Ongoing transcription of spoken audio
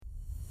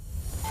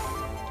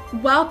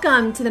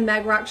Welcome to the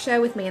Meg Rock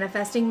Show with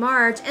Manifesting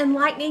Marge,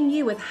 enlightening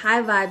you with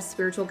high vibe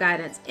spiritual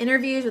guidance,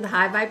 interviews with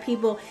high vibe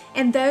people,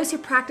 and those who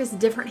practice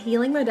different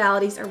healing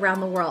modalities around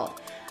the world.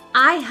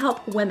 I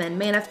help women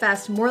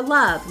manifest more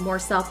love, more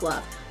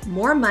self-love,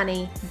 more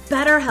money,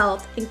 better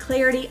health, and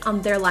clarity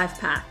on their life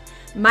path.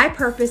 My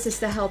purpose is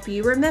to help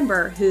you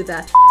remember who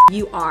the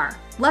you are.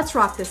 Let's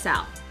rock this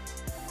out.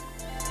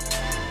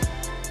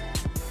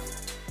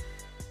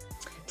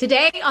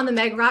 Today on the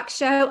Meg Rock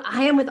Show,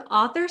 I am with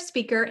author,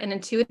 speaker, and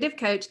intuitive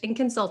coach and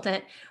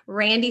consultant,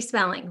 Randy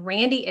Spelling.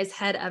 Randy is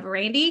head of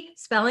Randy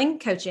Spelling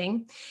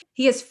Coaching.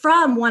 He is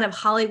from one of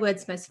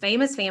Hollywood's most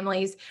famous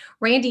families.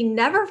 Randy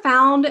never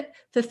found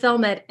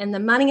fulfillment in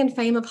the money and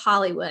fame of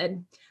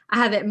Hollywood. I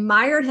have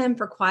admired him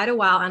for quite a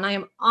while, and I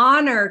am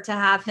honored to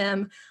have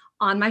him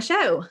on my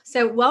show.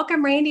 So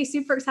welcome, Randy.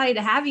 Super excited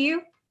to have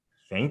you.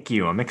 Thank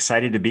you. I'm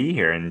excited to be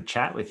here and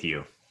chat with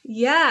you.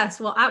 Yes.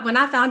 Well, when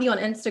I found you on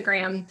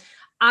Instagram,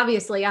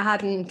 obviously, I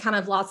hadn't kind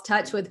of lost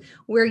touch with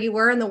where you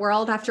were in the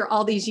world after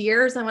all these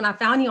years. And when I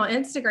found you on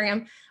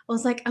Instagram, I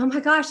was like, oh my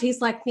gosh, he's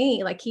like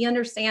me. Like he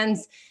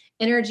understands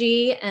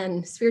energy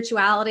and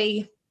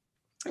spirituality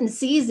and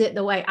sees it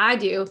the way I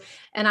do.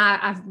 And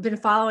I've been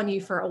following you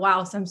for a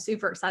while. So I'm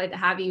super excited to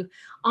have you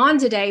on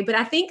today. But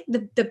I think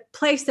the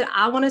place that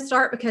I want to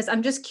start, because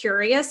I'm just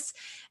curious,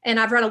 and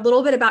I've read a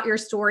little bit about your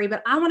story,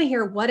 but I want to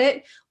hear what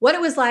it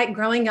was like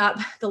growing up,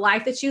 the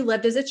life that you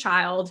lived as a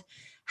child,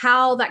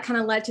 how that kind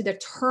of led to the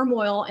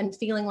turmoil and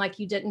feeling like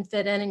you didn't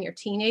fit in your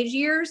teenage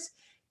years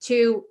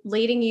to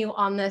leading you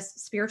on this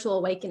spiritual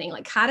awakening.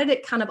 Like, how did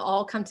it kind of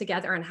all come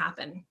together and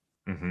happen?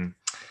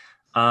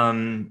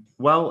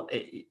 Well,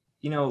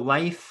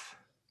 life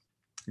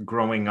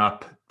growing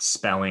up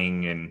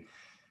spelling and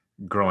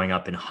growing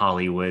up in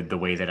Hollywood the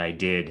way that I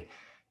did,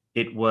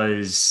 it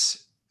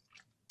was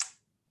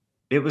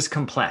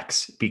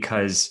complex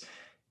because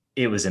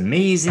it was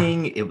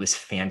amazing. It was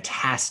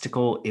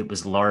fantastical. It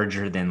was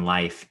larger than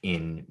life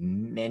in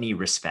many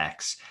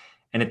respects.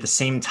 And at the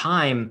same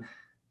time,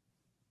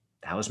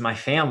 that was my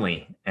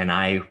family. And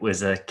I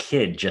was a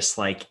kid, just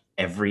like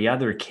every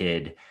other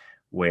kid,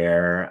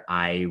 where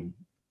I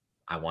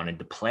wanted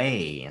to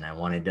play and I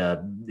wanted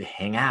to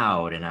hang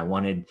out and I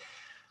wanted,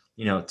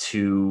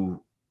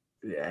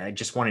 I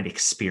just wanted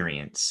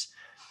experience.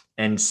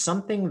 And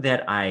something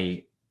that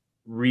I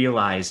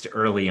realized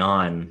early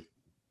on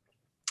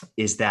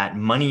is that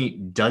money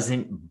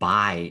doesn't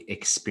buy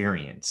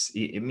experience.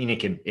 I mean,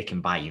 it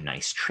can buy you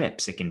nice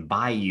trips. It can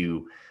buy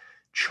you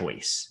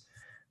choice.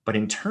 But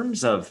in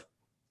terms of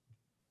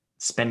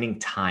spending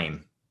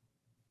time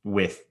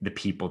with the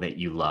people that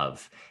you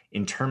love,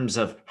 in terms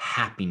of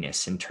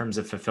happiness, in terms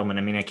of fulfillment,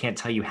 I mean, I can't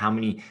tell you how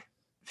many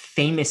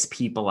famous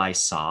people I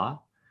saw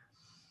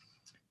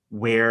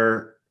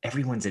where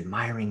everyone's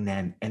admiring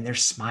them and they're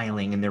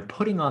smiling and they're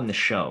putting on the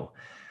show,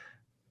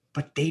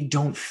 but they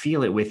don't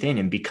feel it within.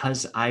 And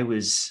because I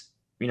was,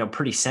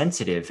 pretty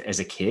sensitive as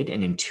a kid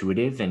and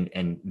intuitive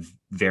and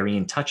very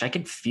in touch, I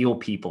could feel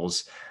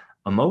people's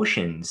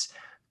emotions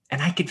and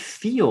I could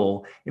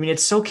feel,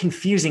 it's so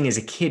confusing as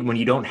a kid when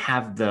you don't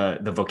have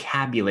the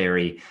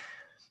vocabulary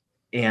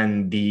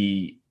and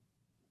the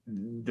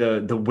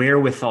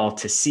wherewithal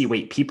to see,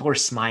 wait, people are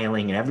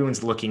smiling and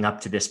everyone's looking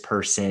up to this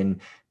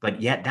person,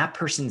 but yet that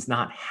person's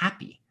not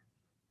happy.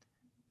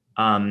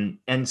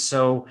 And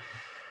so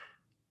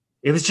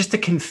it was just a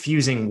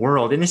confusing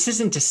world. And this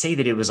isn't to say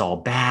that it was all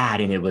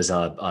bad and it was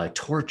a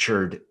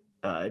tortured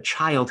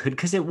childhood,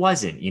 because it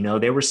wasn't.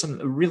 There were some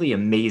really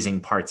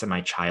amazing parts of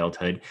my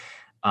childhood.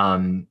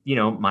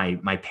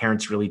 My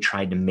parents really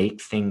tried to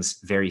make things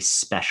very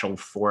special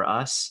for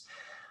us.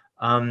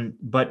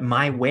 But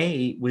my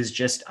way was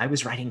just, I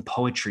was writing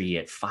poetry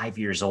at 5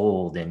 years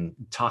old and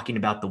talking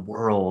about the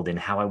world and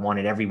how I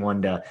wanted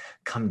everyone to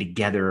come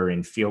together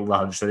and feel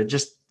love. So it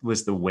just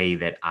was the way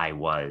that I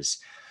was.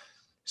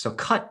 So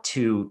cut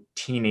to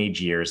teenage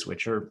years,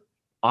 which are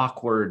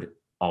awkward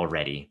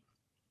already.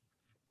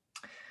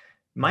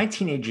 My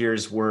teenage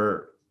years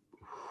were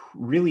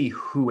really,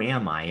 who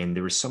am I? And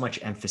there was so much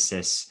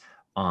emphasis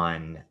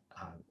on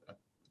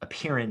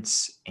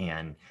appearance.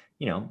 And,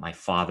 my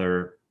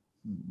father,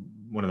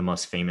 one of the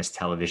most famous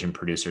television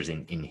producers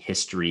in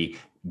history,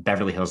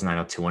 Beverly Hills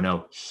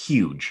 90210,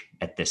 huge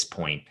at this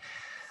point.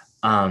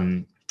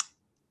 And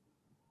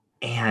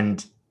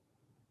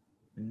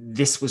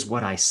this was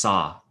what I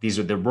saw. These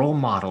are the role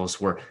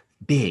models were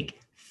big,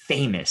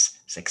 famous,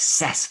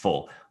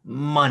 successful,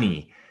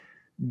 money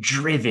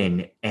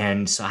driven.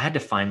 And so I had to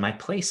find my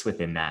place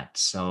within that.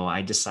 So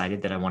I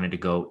decided that I wanted to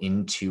go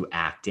into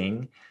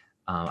acting.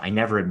 I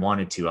never had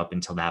wanted to up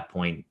until that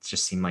point. It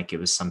just seemed like it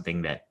was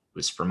something that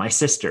was for my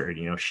sister.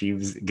 She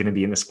was going to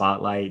be in the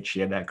spotlight. She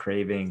had that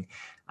craving.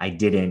 I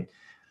didn't.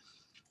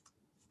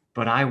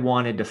 But I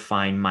wanted to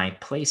find my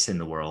place in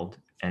the world.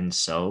 And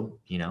so,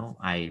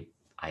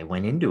 I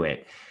went into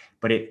it,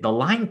 but the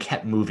line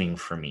kept moving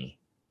for me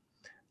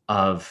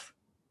of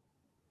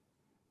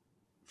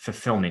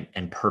fulfillment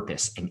and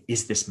purpose. And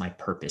is this my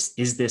purpose?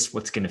 Is this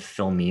what's going to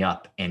fill me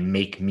up and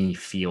make me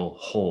feel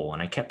whole?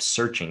 And I kept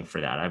searching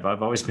for that.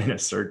 I've always been a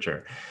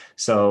searcher.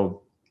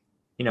 So,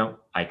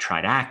 I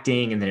tried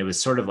acting, and then it was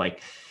sort of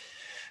like,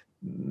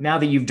 now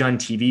that you've done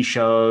TV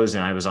shows,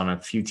 and I was on a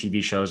few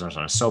TV shows, I was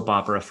on a soap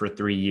opera for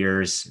 3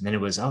 years. And then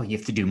it was, oh, you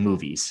have to do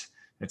movies.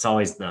 It's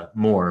always the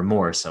more and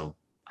more. So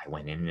I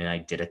went in and I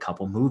did a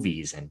couple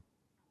movies and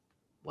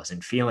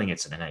wasn't feeling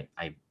it. So then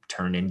I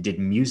turned and did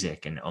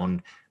music and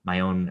owned my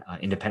own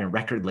independent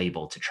record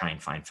label to try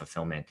and find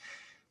fulfillment.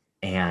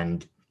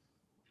 And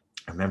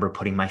I remember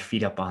putting my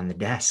feet up on the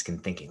desk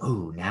and thinking,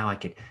 oh, now I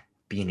could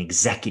be an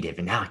executive,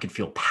 and now I could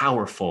feel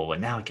powerful,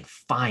 and now I could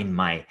find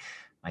my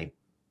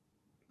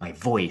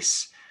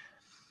voice.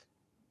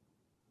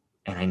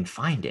 And I didn't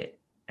find it.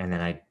 And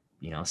then I,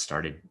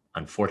 started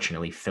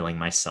unfortunately filling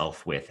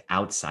myself with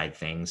outside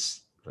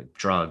things like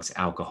drugs,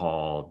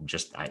 alcohol,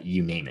 just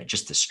you name it,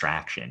 just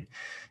distraction,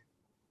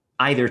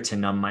 either to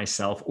numb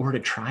myself or to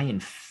try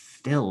and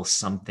fill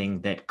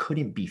something that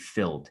couldn't be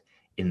filled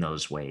in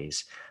those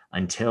ways.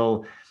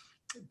 Until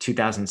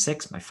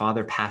 2006, my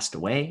father passed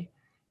away,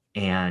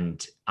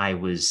 and I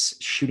was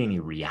shooting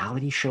a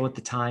reality show at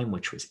the time,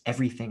 which was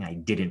everything I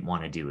didn't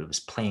want to do. It was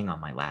playing on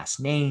my last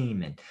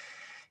name, and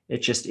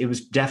it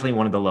was definitely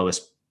one of the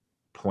lowest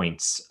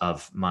points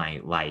of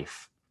my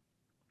life.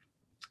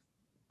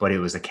 But it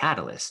was a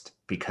catalyst,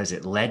 because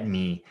it led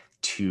me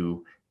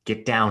to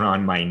get down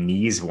on my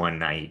knees one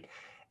night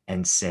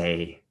and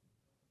say,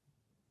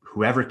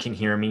 whoever can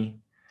hear me.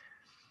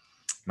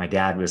 My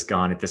dad was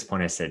gone at this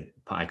point.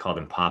 I called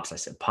him Pops. I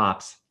said,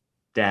 Pops,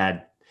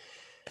 Dad,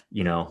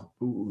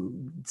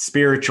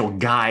 spiritual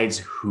guides,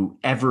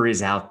 whoever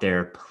is out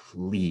there,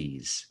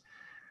 please,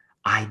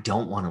 I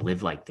don't want to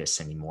live like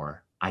this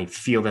anymore. I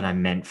feel that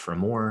I'm meant for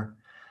more.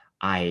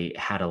 I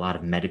had a lot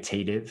of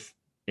meditative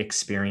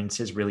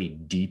experiences, really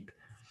deep,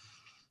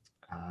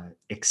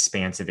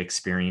 expansive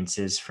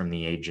experiences from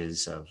the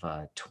ages of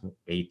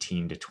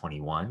 18 to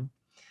 21.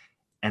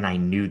 And I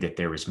knew that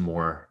there was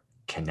more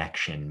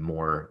connection,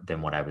 more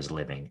than what I was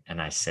living.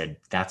 And I said,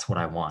 that's what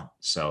I want.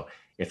 So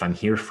if I'm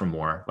here for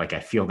more, like I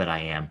feel that I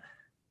am,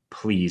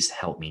 please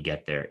help me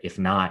get there. If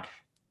not,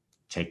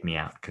 take me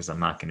out, because I'm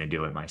not going to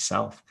do it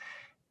myself.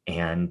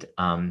 And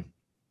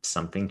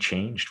something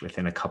changed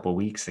within a couple of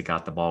weeks. I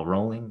got the ball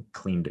rolling,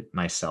 cleaned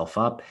myself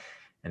up.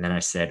 And then I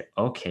said,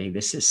 okay,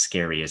 this is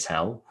scary as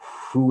hell.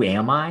 Who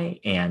am I?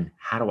 And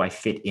how do I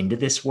fit into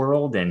this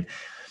world? And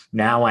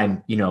now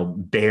I'm,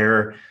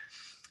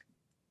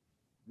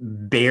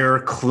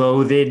 bare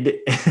clothed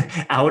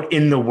out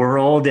in the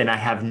world, and I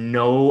have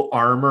no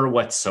armor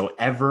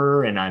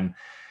whatsoever. And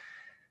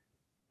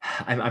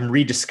I'm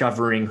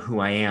rediscovering who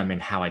I am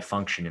and how I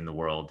function in the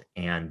world.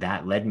 And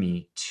that led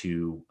me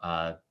to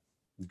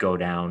go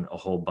down a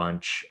whole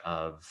bunch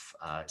of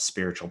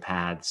spiritual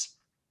paths,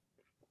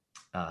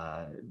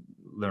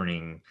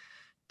 learning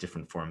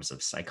different forms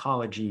of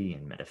psychology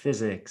and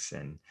metaphysics,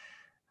 and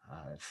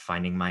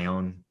finding my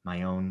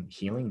own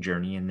healing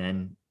journey, and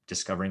then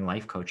discovering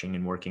life coaching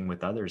and working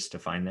with others to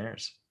find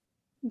theirs.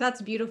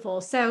 That's beautiful.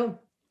 So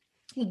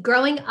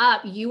growing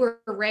up, you were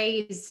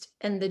raised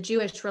in the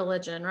Jewish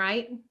religion,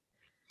 right?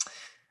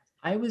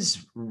 I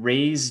was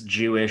raised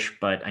Jewish,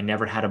 but I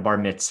never had a bar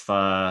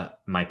mitzvah.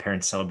 My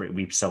parents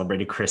we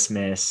celebrated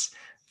Christmas.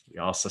 We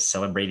also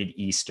celebrated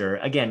Easter.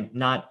 Again,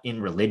 not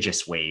in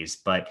religious ways,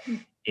 but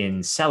in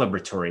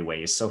celebratory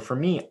ways. So for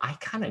me, I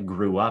kind of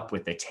grew up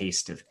with a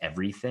taste of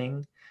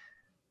everything.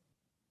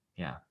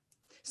 Yeah.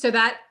 So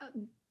that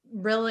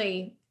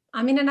really,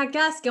 and I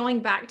guess going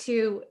back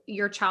to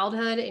your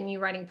childhood and you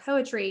writing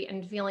poetry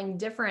and feeling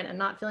different and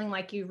not feeling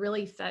like you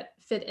really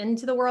fit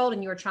into the world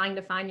and you were trying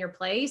to find your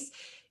place,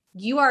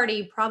 you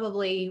already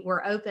probably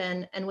were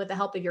open, and with the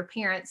help of your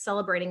parents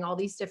celebrating all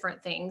these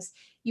different things,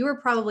 you were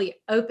probably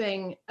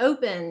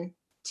open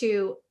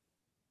to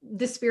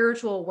the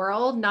spiritual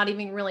world, not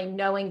even really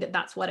knowing that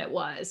that's what it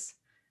was.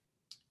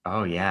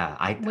 Oh yeah.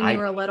 When you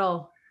were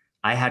little.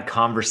 I had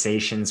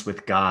conversations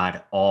with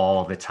God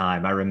all the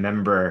time. I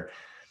remember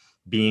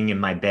being in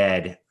my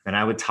bed, and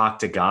I would talk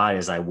to God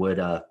as I would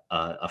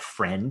a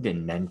friend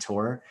and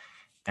mentor.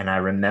 And I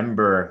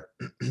remember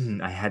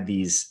I had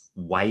these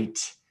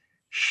white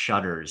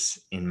shutters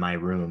in my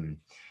room.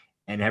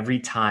 And every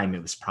time,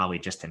 it was probably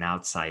just an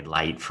outside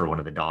light for one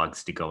of the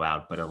dogs to go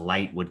out, but a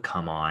light would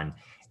come on,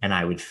 and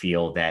I would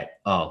feel that,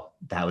 oh,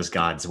 that was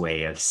God's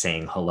way of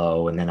saying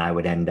hello. And then I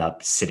would end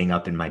up sitting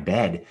up in my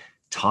bed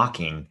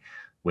talking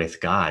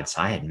with God.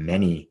 So I had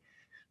many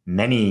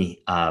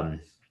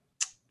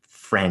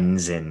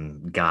friends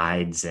and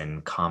guides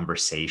and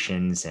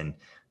conversations, and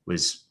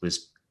was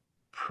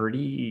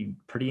pretty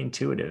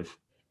intuitive.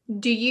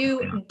 Did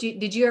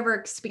you ever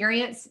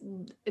experience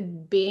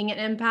being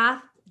an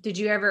empath? Did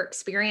you ever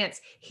experience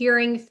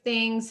hearing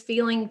things,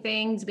 feeling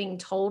things, being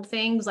told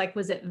things? Like,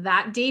 was it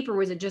that deep, or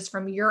was it just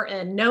from your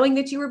end, knowing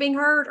that you were being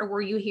heard, or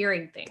were you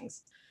hearing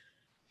things?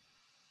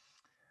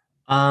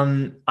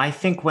 I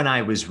think when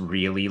I was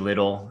really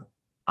little,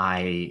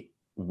 I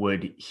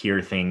would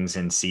hear things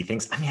and see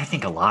things. I mean, I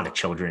think a lot of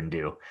children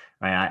do,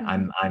 right?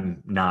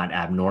 I'm not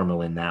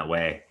abnormal in that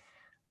way.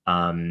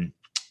 Um,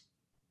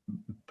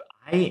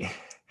 I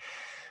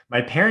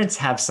My parents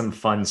have some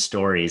fun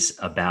stories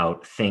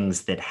about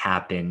things that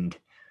happened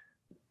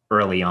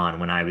early on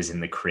when I was in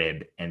the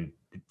crib, and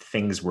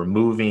things were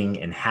moving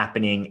and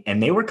happening,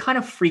 and they were kind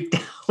of freaked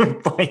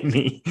out by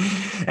me,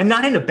 and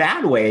not in a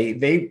bad way.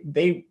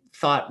 They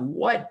thought,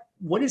 what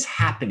is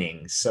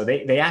happening? So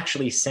they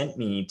actually sent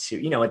me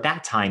to, at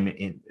that time,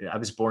 I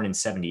was born in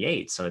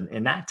 78. So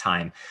in that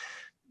time,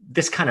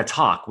 this kind of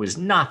talk was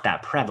not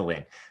that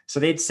prevalent. So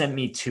they'd sent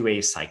me to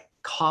a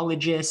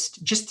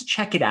psychologist just to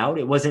check it out.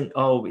 It wasn't,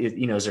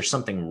 is there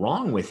something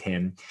wrong with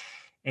him?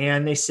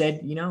 And they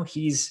said, I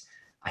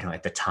don't know,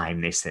 at the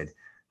time they said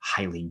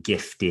highly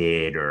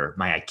gifted, or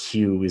my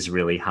IQ is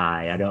really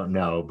high. I don't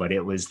know, but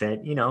it was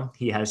that,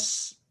 he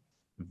has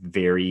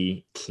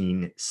very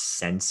keen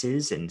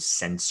senses and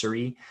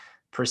sensory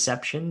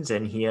perceptions,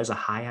 and he has a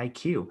high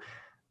IQ.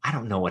 I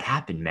don't know what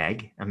happened,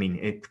 Meg. I mean,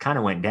 it kind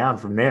of went down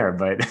from there,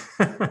 but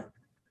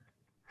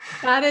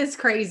That is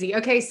crazy.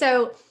 Okay,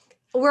 so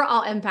we're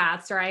all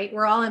empaths, right?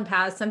 We're all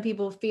empaths. Some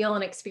people feel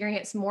and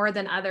experience more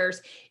than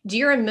others. Do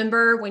you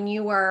remember when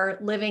you were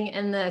living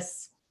in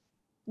this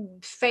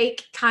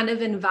fake kind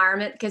of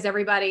environment because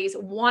everybody's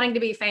wanting to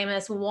be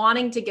famous,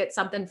 wanting to get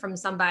something from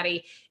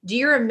somebody? Do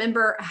you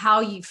remember how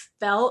you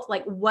felt,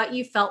 like what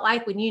you felt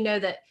like when you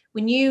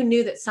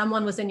knew that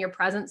someone was in your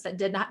presence that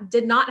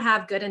did not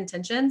have good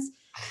intentions?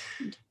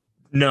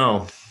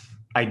 No,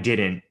 I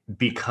didn't,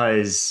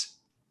 because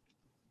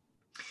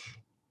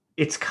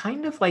it's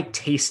kind of like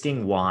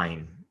tasting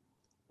wine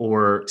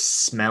or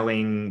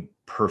smelling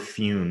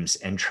perfumes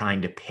and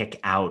trying to pick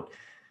out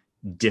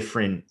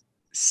different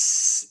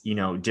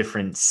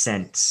different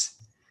scents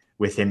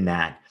within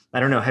that.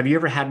 I don't know. Have you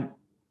ever had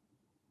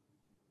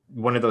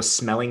one of those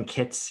smelling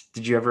kits?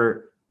 Did you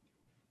ever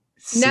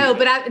see? No,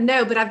 but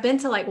I've been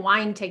to like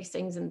wine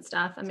tastings and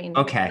stuff. I mean,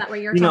 Okay. Is that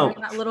what you're talking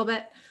about a little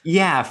bit?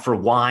 Yeah, for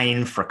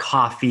wine, for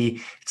coffee,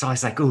 it's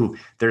always like, ooh,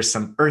 there's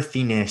some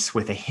earthiness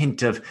with a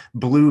hint of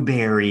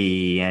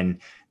blueberry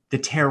and the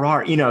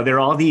terroir. There are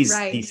all these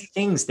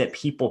things that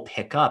people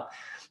pick up.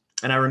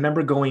 And I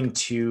remember going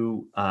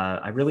to,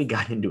 I really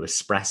got into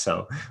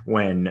espresso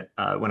when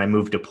I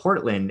moved to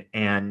Portland,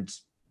 and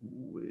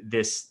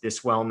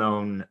this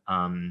well-known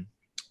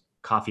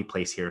coffee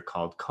place here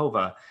called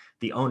Kova,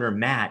 the owner,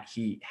 Matt,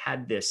 he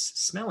had this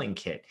smelling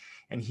kit,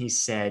 and he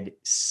said,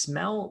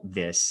 smell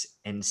this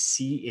and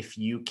see if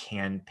you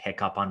can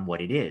pick up on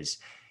what it is.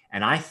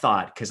 And I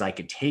thought, because I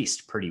could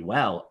taste pretty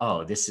well,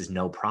 oh, this is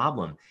no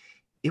problem.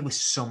 It was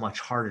so much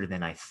harder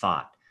than I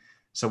thought.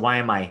 So why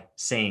am I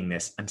saying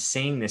this? I'm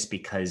saying this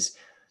because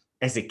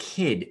as a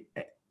kid,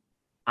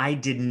 I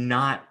didn't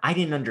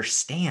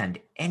understand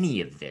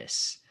any of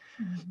this.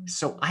 Mm-hmm.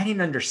 So I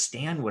didn't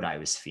understand what I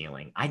was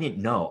feeling. I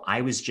didn't know.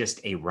 I was just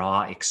a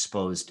raw,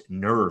 exposed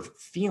nerve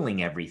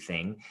feeling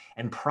everything,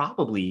 and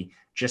probably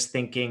just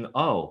thinking,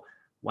 oh,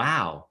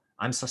 wow,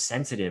 I'm so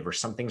sensitive, or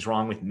something's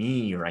wrong with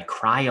me, or I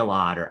cry a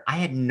lot, or I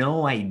had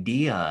no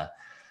idea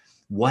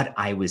what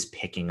I was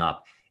picking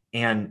up.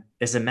 And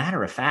as a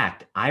matter of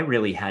fact, I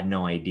really had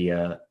no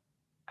idea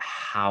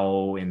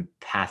how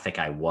empathic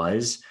I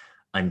was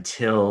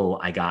until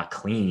I got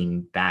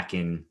clean back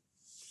in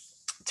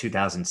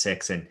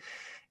 2006. And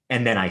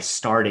then I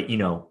started,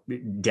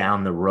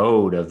 down the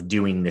road of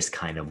doing this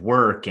kind of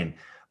work and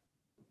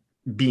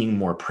being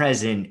more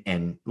present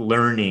and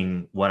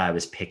learning what I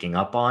was picking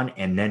up on,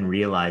 and then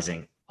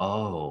realizing,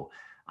 oh,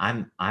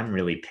 I'm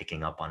really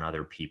picking up on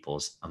other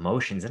people's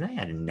emotions. And I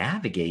had to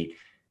navigate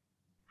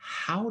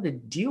how to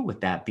deal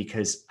with that,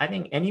 because I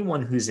think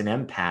anyone who's an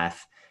empath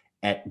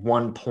at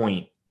one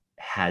point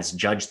has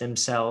judged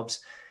themselves,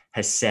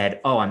 has said,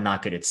 oh, I'm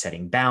not good at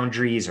setting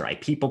boundaries, or I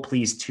people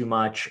please too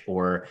much,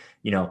 or,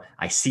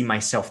 I see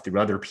myself through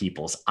other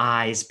people's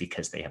eyes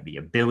because they have the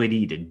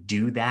ability to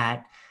do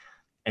that.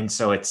 And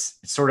so it's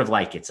sort of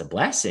like it's a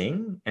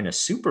blessing and a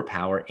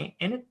superpower,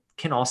 and it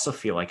can also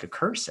feel like a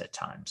curse at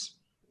times.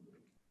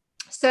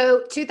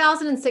 So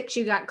 2006,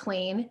 you got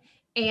clean,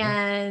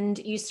 and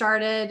you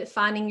started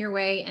finding your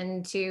way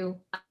into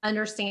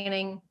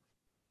understanding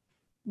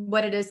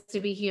what it is to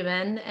be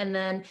human, and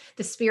then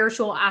the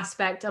spiritual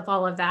aspect of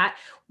all of that.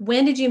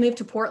 When did you move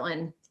to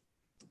Portland?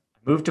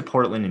 I moved to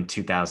Portland in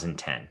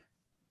 2010.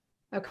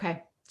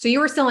 Okay. So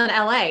you were still in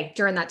LA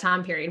during that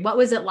time period. What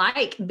was it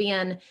like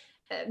being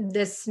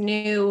this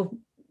new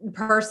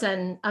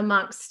person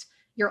amongst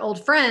your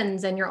old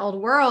friends and your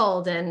old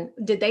world? And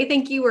did they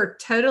think you were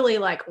totally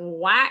like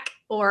whack,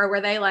 or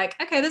were they like,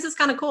 okay, this is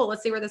kind of cool,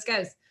 let's see where this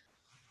goes?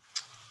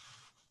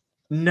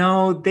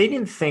 No, they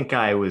didn't think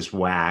I was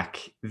whack.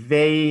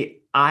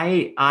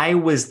 I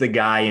was the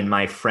guy in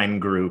my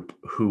friend group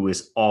who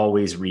was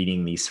always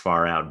reading these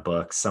far out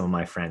books. Some of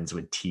my friends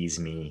would tease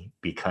me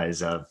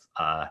because of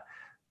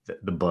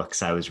the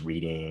books I was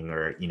reading,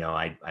 or,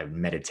 I'd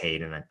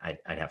meditate and I'd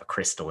have a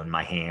crystal in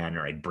my hand,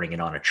 or I'd bring it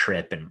on a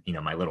trip and,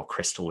 my little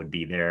crystal would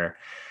be there.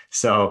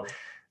 So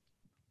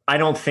I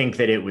don't think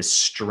that it was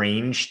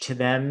strange to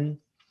them,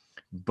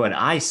 but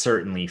I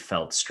certainly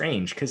felt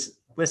strange because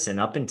listen,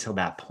 up until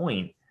that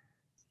point,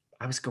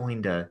 I was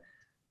going to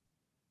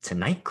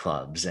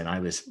nightclubs and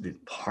I was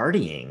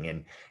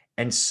partying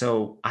and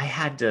so I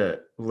had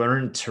to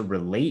learn to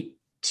relate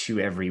to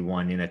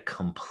everyone in a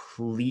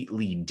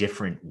completely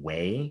different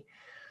way.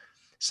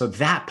 So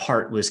that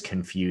part was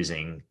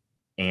confusing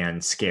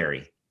and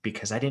scary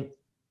because I didn't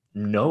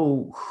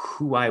know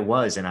who I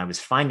was and I was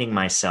finding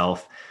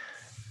myself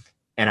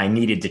and I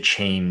needed to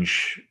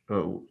change.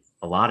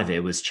 A lot of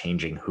it was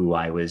changing who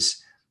I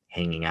was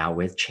hanging out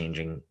with,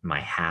 changing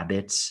my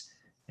habits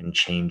and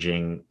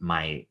changing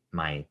my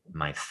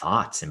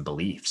thoughts and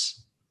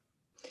beliefs.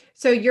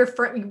 So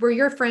were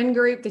your friend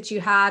group that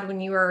you had when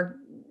you were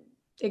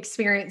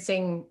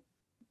experiencing,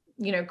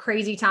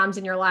 crazy times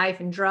in your life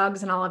and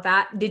drugs and all of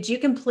that, did you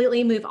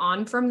completely move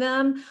on from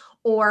them?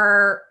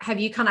 Or have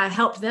you kind of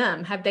helped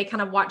them? Have they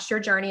kind of watched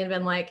your journey and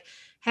been like,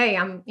 hey,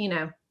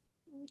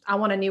 I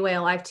want a new way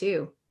of life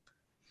too?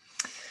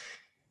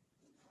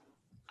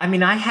 I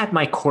mean, I had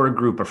my core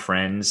group of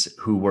friends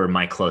who were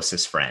my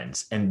closest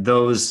friends, and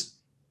those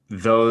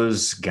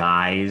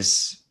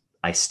guys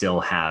I still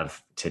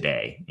have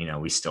today.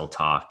 We still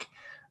talk.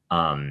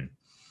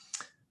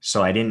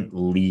 So I didn't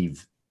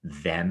leave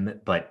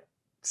them, but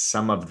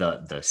some of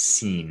the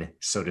scene,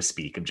 so to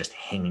speak, of just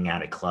hanging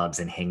out at clubs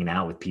and hanging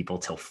out with people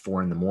till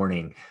 4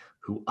 a.m.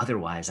 who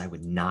otherwise I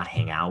would not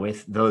hang out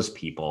with, those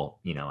people,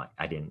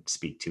 I didn't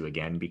speak to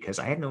again because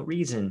I had no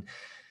reason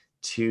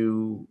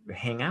to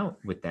hang out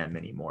with them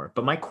anymore.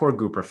 But my core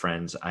group of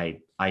friends,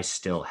 I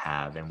still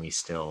have, and we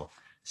still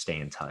stay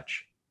in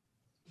touch.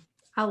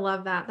 I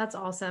love that. That's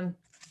awesome.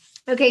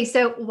 Okay.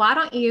 So why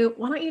don't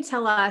you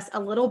tell us a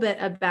little bit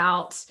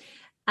about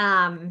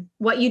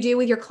what you do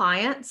with your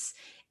clients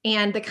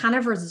and the kind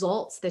of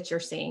results that you're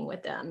seeing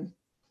with them?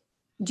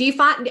 Do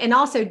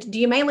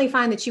you mainly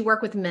find that you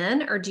work with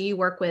men or do you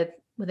work with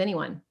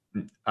anyone?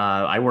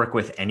 I work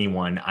with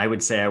anyone. I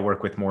would say I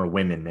work with more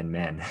women than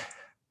men.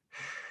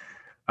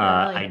 Really?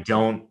 I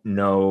don't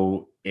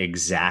know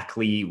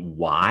exactly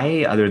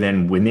why, other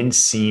than women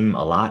seem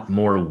a lot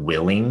more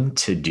willing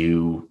to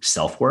do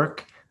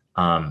self-work,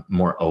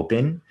 more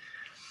open.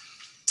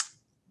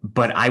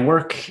 But I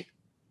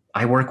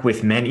work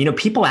with men.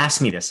 People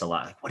ask me this a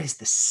lot. Like, what is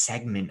the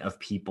segment of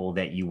people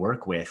that you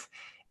work with?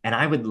 And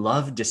I would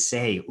love to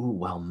say, oh,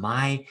 well,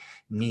 my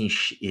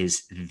niche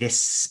is this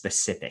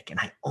specific. And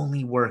I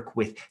only work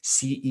with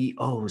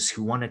CEOs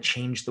who want to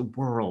change the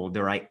world,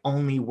 or I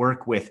only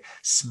work with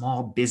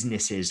small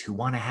businesses who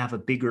want to have a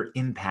bigger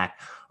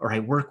impact, or I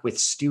work with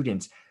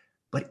students.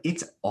 But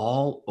it's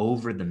all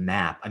over the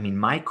map. I mean,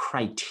 my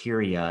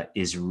criteria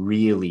is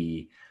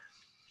really,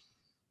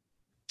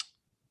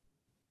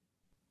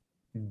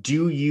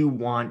 do you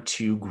want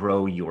to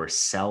grow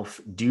yourself?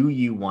 Do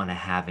you want to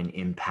have an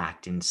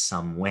impact in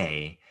some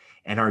way?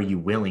 And are you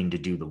willing to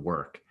do the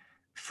work?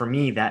 For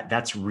me,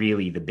 that's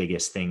really the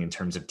biggest thing in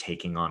terms of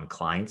taking on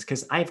clients,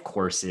 because I have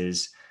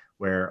courses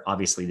where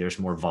obviously there's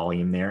more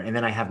volume there. And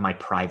then I have my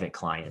private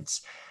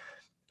clients.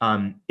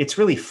 It's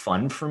really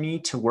fun for me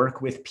to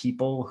work with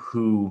people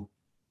who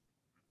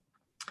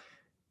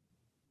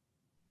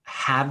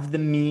have the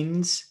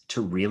means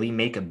to really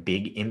make a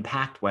big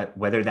impact,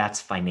 whether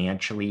that's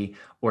financially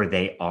or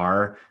they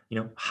are,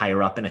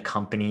 higher up in a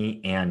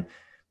company and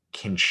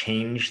can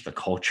change the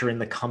culture in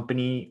the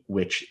company,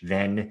 which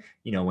then,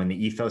 when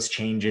the ethos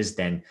changes,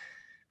 then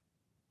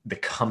the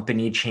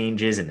company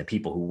changes and the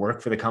people who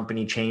work for the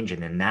company change,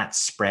 and then that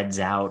spreads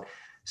out.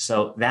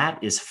 So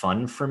that is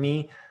fun for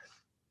me,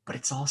 but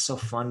it's also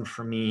fun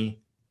for me.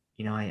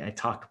 I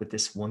talked with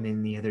this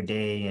woman the other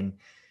day and,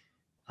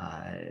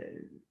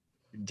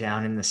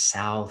 down in the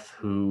South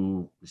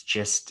who was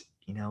just,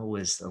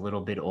 was a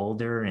little bit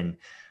older, and it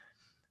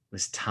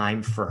was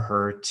time for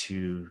her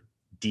to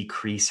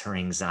decrease her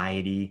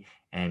anxiety.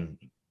 And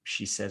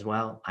she says,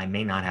 well, I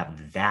may not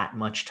have that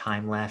much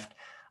time left.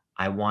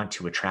 I want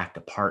to attract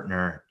a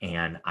partner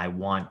and I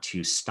want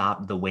to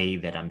stop the way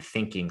that I'm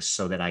thinking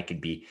so that I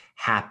could be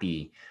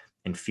happy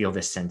and feel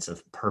this sense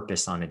of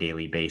purpose on a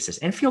daily basis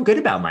and feel good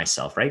about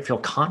myself, right? Feel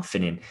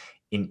confident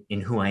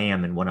in who I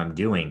am and what I'm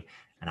doing.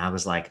 And I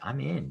was like, I'm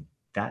in.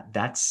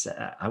 That's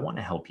I want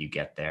to help you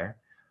get there.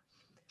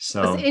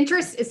 So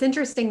it's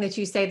interesting that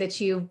you say that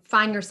you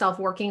find yourself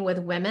working with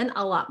women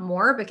a lot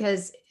more,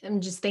 because I'm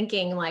just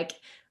thinking, like,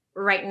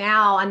 right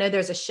now, I know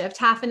there's a shift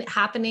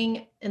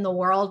happening in the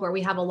world where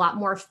we have a lot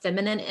more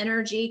feminine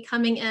energy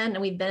coming in,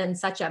 and we've been in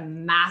such a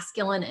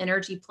masculine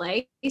energy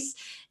place.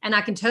 And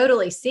I can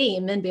totally see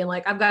men being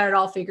like, I've got it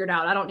all figured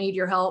out. I don't need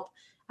your help.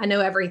 I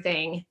know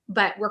everything.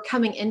 But we're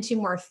coming into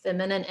more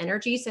feminine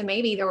energy. So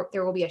maybe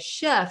there will be a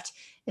shift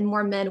and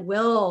more men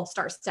will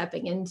start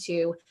stepping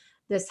into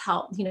this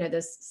help,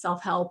 this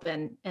self-help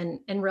and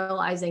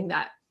realizing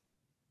that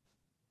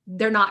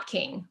they're not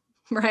king,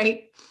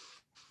 right?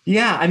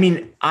 Yeah. I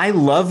mean, I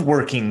love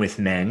working with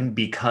men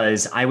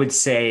because I would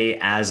say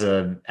as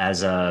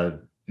a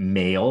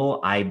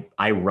male,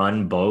 I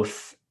run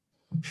both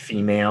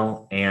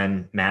female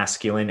and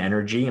masculine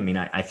energy. I mean,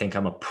 I think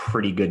I'm a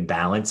pretty good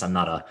balance. I'm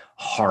not a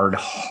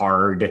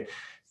hard,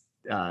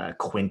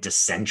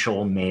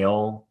 quintessential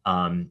male.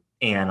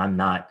 And I'm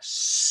not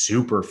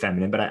super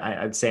feminine, but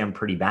I'd say I'm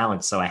pretty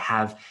balanced. So I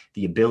have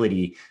the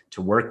ability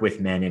to work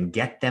with men and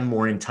get them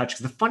more in touch.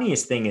 Because the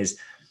funniest thing is,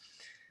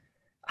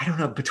 I don't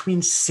know, between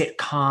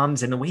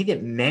sitcoms and the way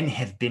that men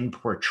have been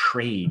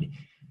portrayed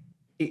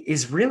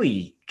is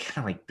really kind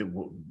of like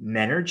the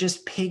men are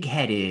just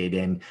pig-headed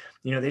and,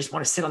 you know, they just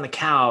want to sit on the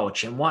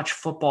couch and watch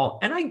football.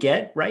 And I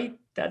get, right,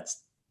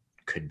 that's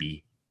could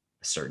be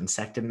a certain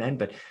sect of men,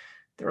 but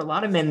there are a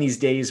lot of men these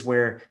days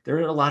where there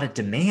are a lot of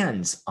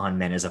demands on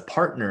men as a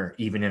partner,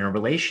 even in a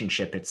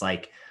relationship. It's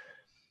like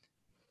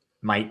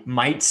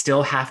might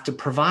still have to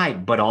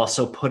provide, but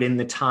also put in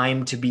the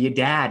time to be a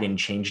dad and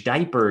change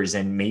diapers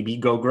and maybe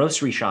go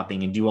grocery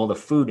shopping and do all the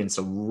food. And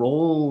so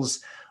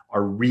roles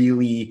are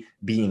really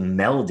being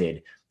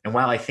melded. And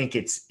while I think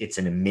it's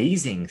an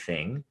amazing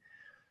thing,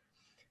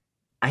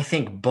 I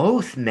think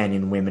both men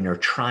and women are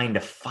trying to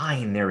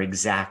find their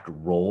exact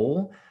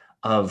role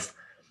of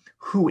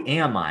who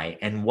am I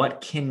and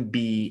what can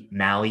be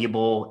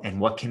malleable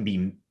and what can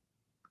be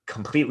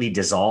completely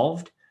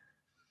dissolved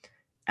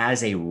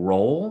as a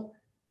role,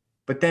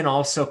 but then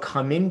also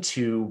come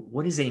into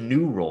what is a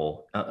new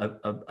role,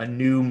 a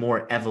new,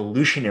 more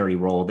evolutionary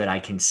role that I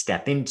can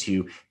step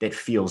into that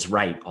feels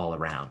right all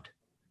around.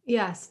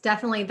 Yes,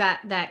 definitely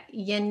that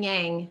yin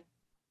yang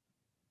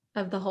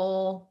of the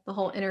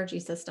whole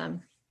energy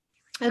system.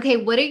 Okay,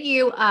 what do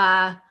you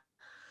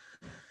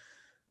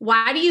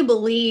why do you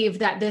believe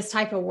that this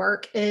type of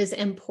work is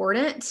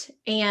important,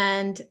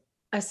 and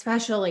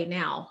especially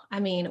now? I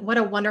mean, what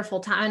a wonderful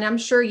time. And I'm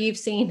sure you've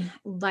seen,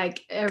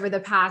 like, over the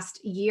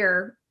past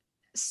year,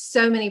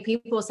 so many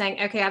people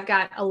saying, okay, I've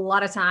got a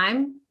lot of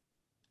time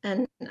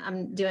and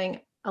I'm doing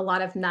a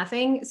lot of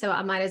nothing, so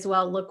I might as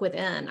well look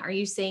within. Are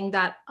you seeing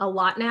that a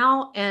lot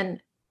now?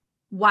 And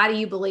why do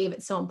you believe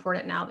it's so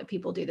important now that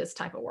people do this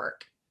type of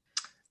work?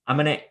 I'm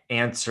going to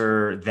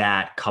answer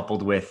that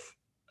coupled with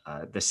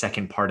the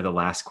second part of the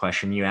last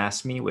question you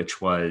asked me, which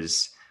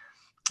was,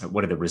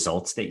 what are the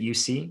results that you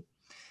see?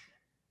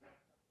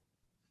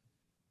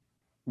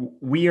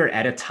 We are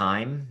at a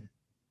time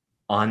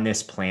on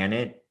this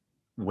planet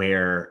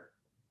where,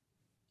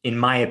 in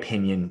my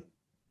opinion,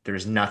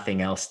 there's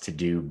nothing else to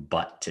do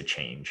but to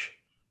change,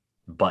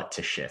 but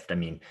to shift. I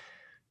mean,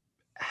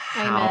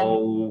 Amen.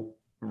 how,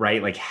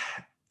 right? Like,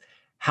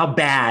 how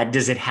bad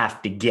does it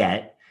have to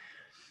get?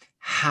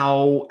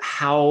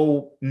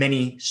 How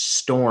many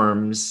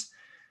storms,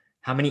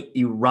 how many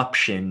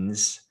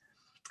eruptions,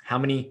 how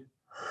many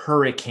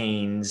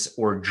hurricanes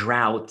or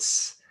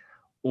droughts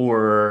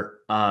or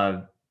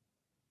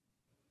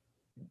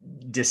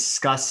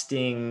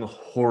disgusting,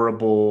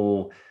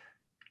 horrible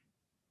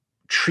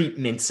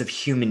treatments of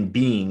human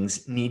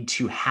beings need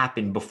to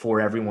happen before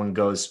everyone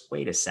goes,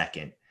 wait a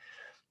second,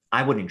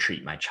 I wouldn't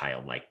treat my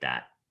child like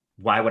that.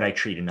 Why would I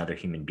treat another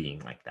human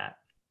being like that?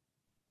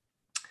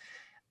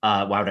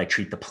 Why would I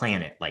treat the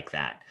planet like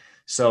that?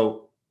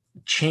 So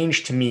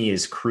change to me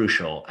is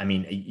crucial. I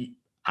mean,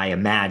 I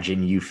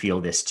imagine you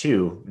feel this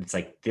too. It's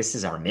like, this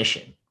is our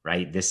mission,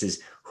 right? This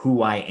is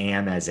who I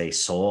am as a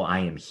soul. I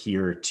am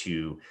here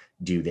to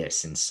do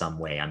this in some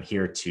way. I'm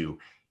here to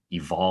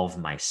evolve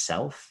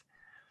myself.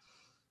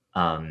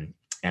 And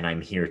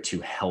I'm here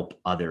to help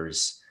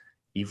others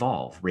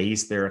evolve,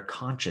 raise their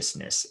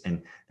consciousness.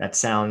 And that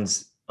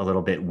sounds a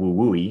little bit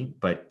woo-wooey,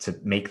 but to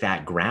make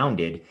that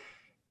grounded,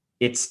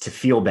 it's to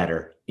feel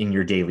better in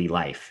your daily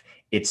life.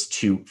 It's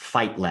to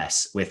fight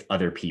less with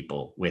other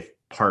people, with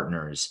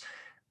partners,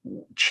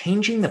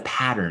 changing the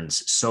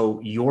patterns so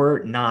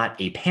you're not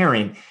a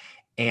parent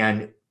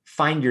and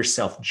find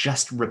yourself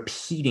just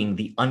repeating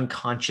the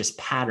unconscious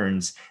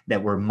patterns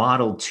that were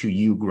modeled to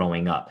you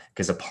growing up.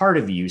 Because a part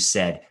of you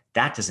said,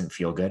 that doesn't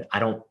feel good. I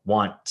don't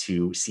want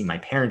to see my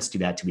parents do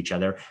that to each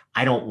other.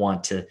 I don't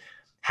want to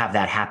have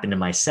that happen to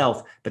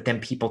myself. But then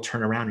people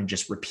turn around and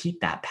just repeat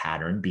that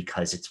pattern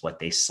because it's what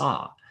they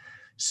saw.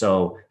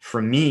 So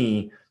for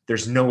me,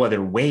 there's no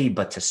other way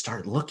but to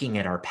start looking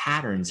at our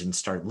patterns and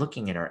start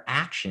looking at our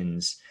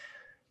actions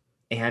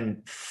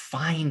and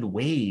find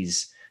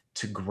ways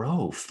to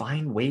grow,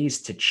 find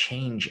ways to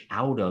change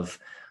out of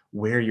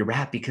where you're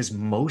at. Because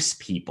most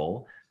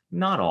people,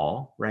 not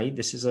all, right?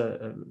 This is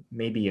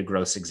maybe a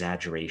gross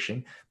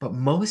exaggeration, but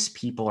most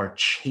people are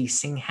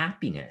chasing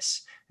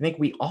happiness. I think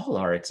we all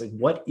are. It's like,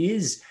 what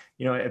is,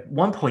 at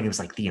one point it was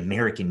like the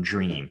American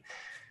dream.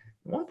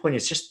 At one point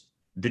it's just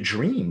the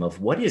dream of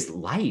what is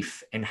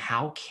life and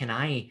how can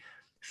I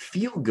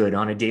feel good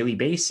on a daily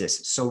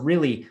basis. So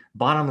really,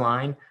 bottom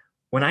line,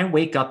 when I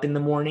wake up in the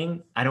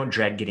morning, I don't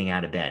dread getting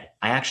out of bed.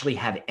 I actually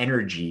have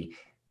energy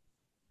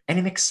and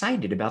I'm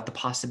excited about the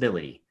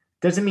possibility.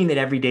 Doesn't mean that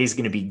every day is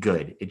going to be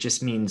good. It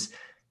just means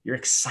you're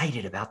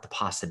excited about the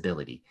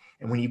possibility.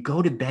 And when you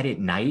go to bed at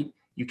night,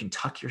 you can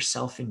tuck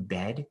yourself in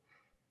bed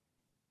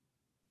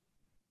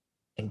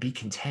and be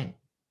content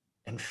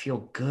and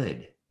feel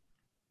good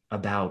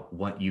about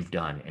what you've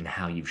done and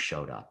how you've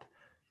showed up.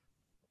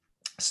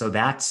 So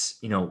that's,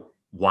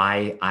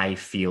 why I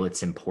feel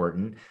it's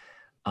important.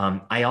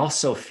 I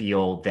also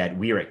feel that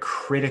we are at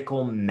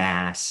critical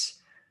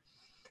mass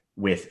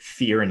with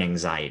fear and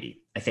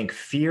anxiety. I think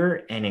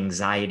fear and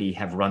anxiety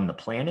have run the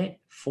planet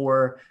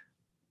for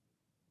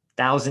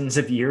thousands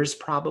of years,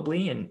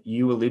 probably. And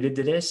you alluded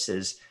to this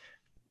as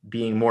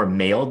being more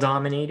male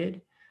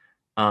dominated.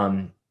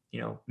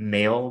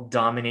 Male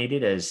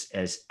dominated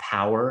as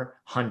power,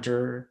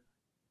 hunter,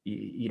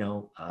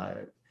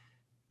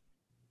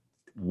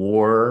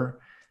 war.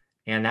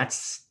 And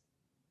that's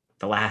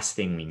the last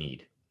thing we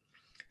need.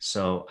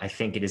 So I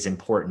think it is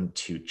important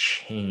to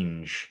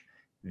change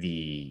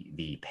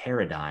the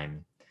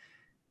paradigm.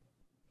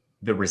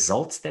 The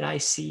results that I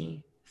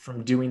see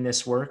from doing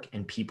this work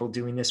and people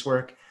doing this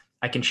work,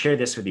 I can share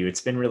this with you.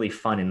 It's been really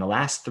fun. In the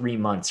last 3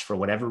 months, for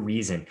whatever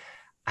reason,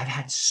 I've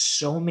had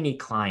so many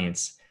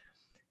clients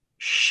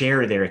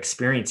share their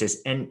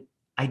experiences. And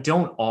I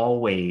don't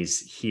always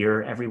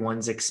hear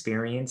everyone's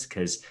experience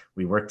because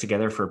we work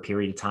together for a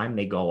period of time.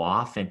 They go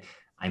off and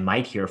I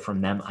might hear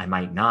from them, I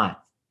might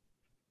not.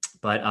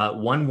 But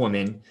one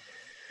woman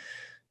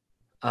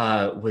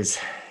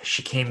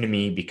she came to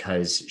me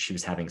because she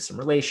was having some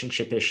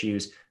relationship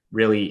issues.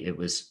 Really, it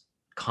was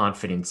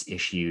confidence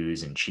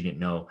issues, and she didn't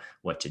know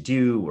what to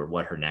do or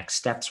what her next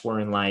steps were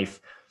in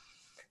life.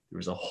 There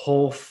was a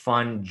whole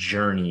fun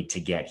journey to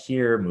get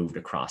here, moved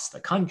across the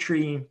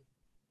country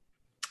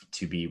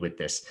to be with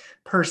this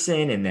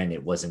person, and then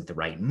it wasn't the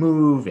right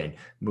move and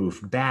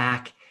moved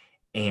back.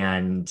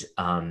 And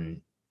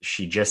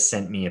she just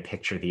sent me a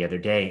picture the other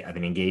day of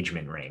an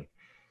engagement ring.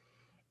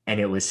 And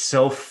it was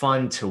so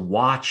fun to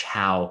watch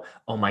how,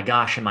 oh my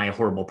gosh, am I a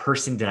horrible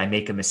person? Did I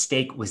make a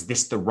mistake? Was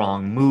this the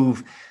wrong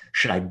move?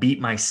 Should I beat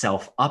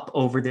myself up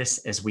over this,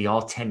 as we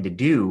all tend to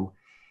do?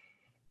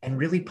 And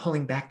really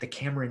pulling back the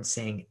camera and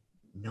saying,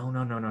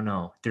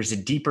 no. There's a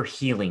deeper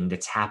healing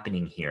that's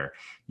happening here.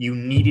 You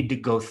needed to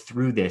go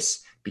through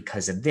this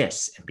because of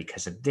this and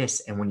because of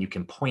this. And when you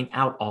can point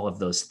out all of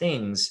those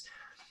things,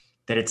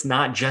 that it's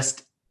not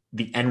just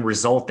the end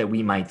result that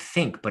we might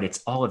think, but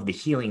it's all of the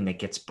healing that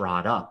gets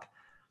brought up,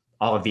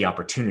 all of the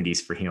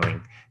opportunities for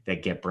healing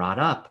that get brought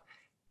up.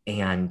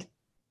 And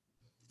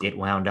it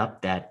wound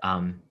up that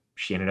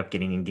she ended up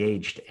getting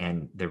engaged,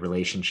 and the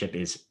relationship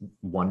is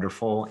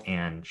wonderful,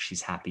 and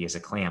she's happy as a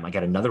clam. I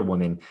got another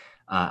woman.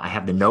 I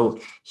have the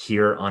note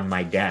here on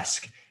my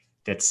desk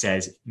that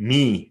says,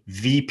 "Me,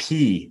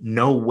 VP,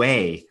 no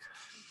way."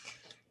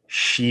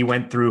 She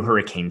went through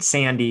Hurricane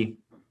Sandy,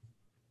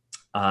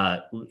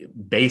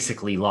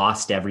 basically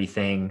lost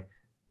everything.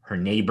 Her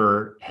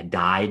neighbor had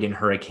died in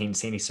Hurricane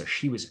Sandy, so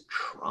she was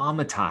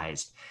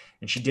traumatized.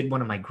 And she did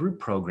one of my group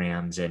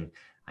programs, and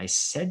I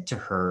said to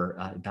her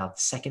about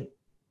the second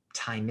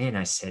time in,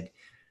 I said,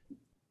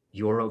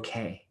 "You're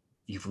okay.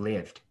 You've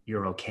lived.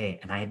 You're okay."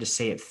 And I had to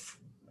say it,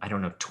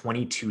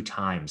 22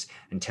 times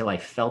until I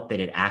felt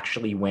that it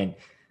actually went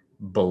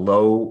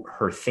below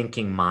her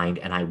thinking mind,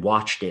 and I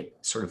watched it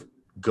sort of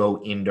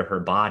go into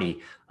her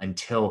body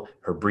until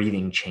her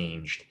breathing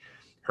changed,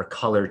 her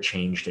color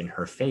changed in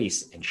her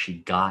face, and she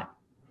got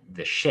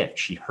the shift.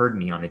 She heard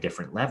me on a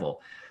different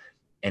level.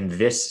 And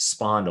this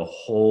spawned a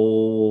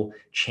whole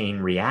chain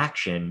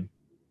reaction.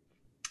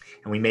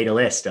 And we made a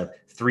list of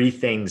 3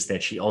 things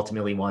that she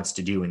ultimately wants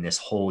to do in this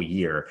whole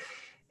year.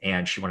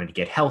 And she wanted to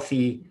get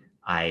healthy.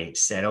 I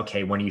said,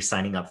 "Okay, when are you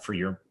signing up for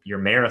your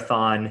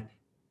marathon?"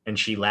 And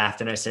she laughed.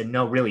 And I said,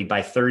 "No, really,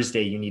 by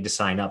Thursday, you need to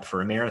sign up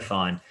for a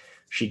marathon."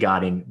 She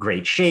got in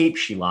great shape.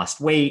 She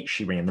lost weight.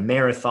 She ran the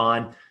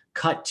marathon.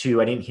 Cut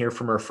to, I didn't hear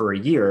from her for a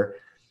year.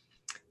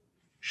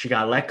 She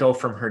got let go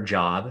from her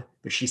job,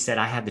 but she said,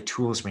 "I had the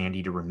tools,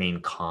 Randy, to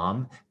remain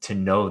calm, to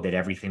know that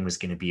everything was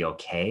going to be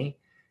okay."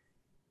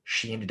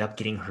 She ended up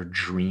getting her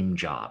dream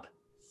job.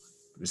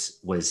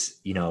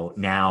 Was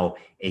now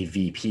a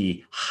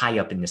VP high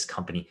up in this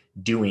company,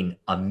 doing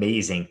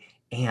amazing.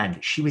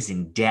 And she was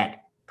in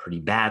debt pretty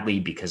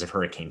badly because of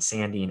Hurricane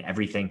Sandy and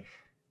everything.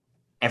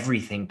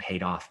 Everything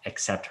paid off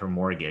except her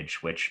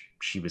mortgage, which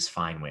she was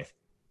fine with.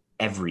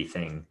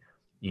 Everything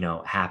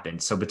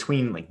happened. So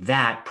between like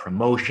that,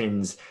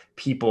 promotions,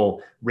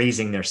 people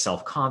raising their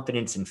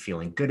self-confidence and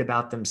feeling good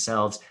about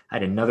themselves. I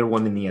had another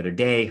woman the other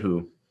day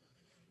who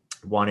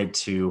wanted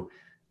to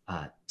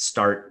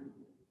start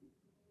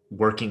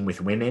working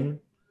with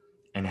women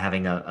and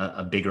having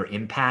a bigger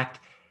impact.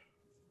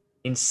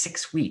 In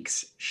 6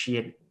 weeks,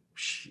 she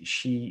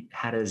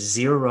had a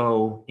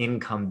 0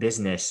 income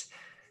business.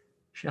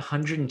 She had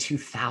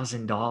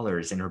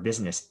 $102,000 in her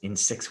business in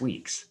 6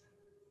 weeks.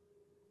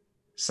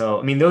 So,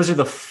 I mean, those are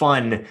the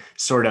fun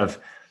sort of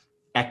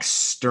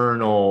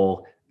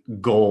external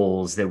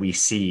goals that we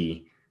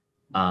see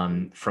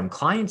from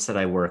clients that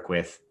I work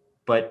with.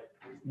 But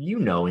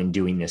in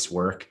doing this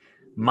work,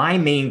 my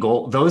main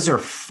goal, those are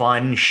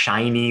fun,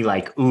 shiny,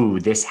 like, ooh,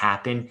 this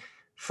happened.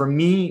 For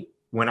me,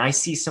 when I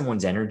see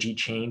someone's energy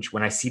change,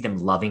 when I see them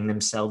loving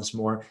themselves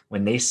more,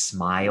 when they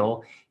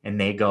smile and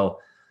they go,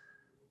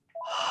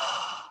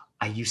 "Oh,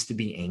 I used to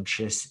be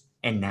anxious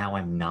and now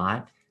I'm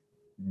not,"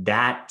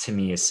 that to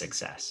me is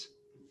success.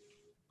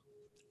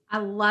 I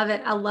love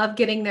it. I love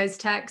getting those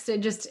texts.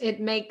 It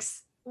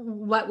makes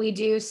what we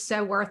do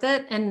so worth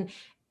it. And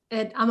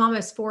I'm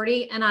almost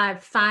 40 and I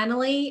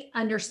finally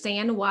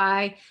understand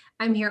why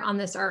I'm here on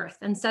this earth.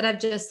 Instead of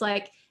just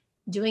like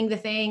doing the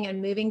thing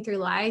and moving through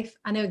life,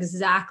 I know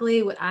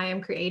exactly what I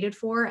am created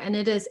for. And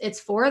it's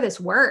for this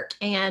work.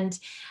 And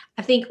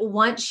I think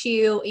once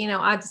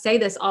I say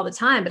this all the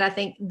time, but I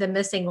think the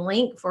missing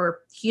link for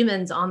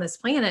humans on this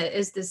planet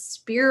is the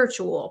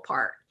spiritual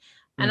part.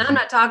 And I'm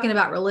not talking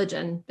about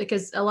religion,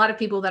 because a lot of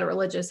people that are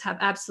religious have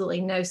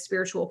absolutely no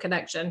spiritual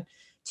connection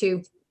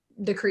to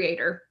the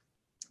creator.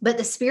 But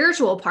the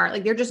spiritual part,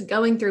 like they're just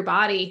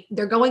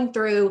they're going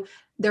through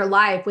their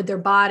life with their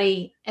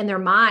body and their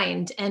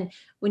mind. And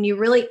when you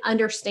really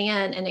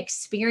understand and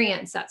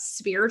experience that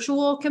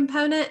spiritual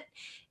component,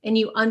 and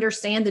you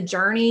understand the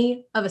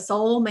journey of a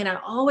soul may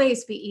not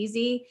always be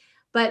easy,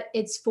 but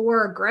it's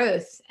for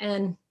growth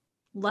and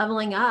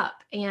leveling up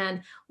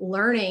and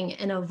learning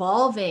and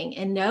evolving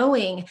and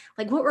knowing,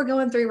 like what we're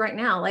going through right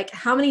now. Like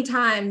how many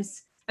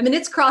times, I mean,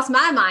 it's crossed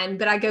my mind,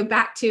 but I go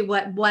back to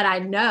what I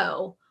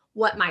know,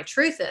 what my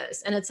truth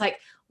is. And it's like,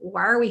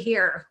 why are we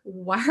here?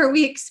 Why are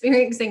we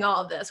experiencing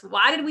all of this?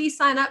 Why did we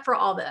sign up for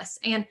all this?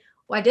 And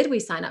why did we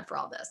sign up for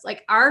all this?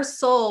 Like our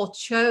soul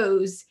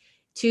chose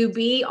to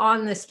be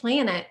on this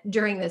planet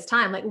during this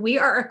time. Like we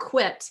are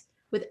equipped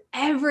with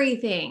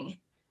everything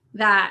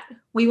that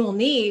we will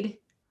need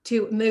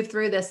to move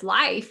through this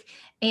life.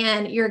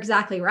 And you're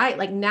exactly right.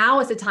 Like now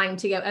is the time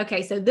to go,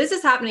 okay, so this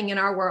is happening in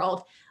our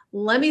world.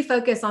 Let me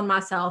focus on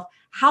myself.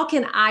 How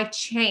can I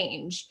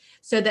change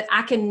so that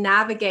I can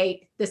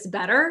navigate this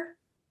better,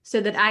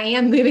 so that I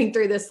am moving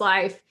through this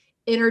life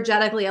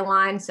energetically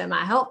aligned, so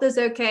my health is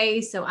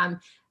okay, so I'm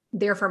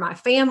there for my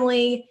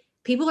family.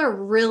 People are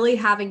really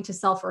having to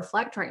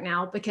self-reflect right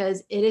now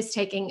because it is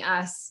taking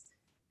us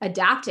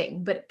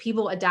adapting, but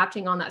people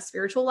adapting on that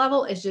spiritual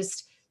level is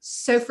just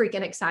so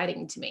freaking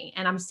exciting to me.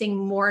 And I'm seeing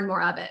more and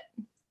more of it.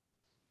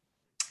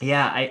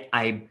 Yeah,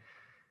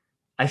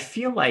 I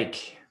feel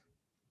like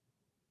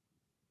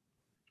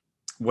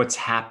what's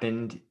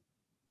happened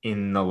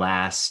in the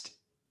last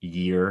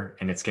year,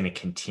 and it's going to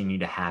continue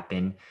to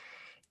happen,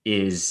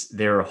 is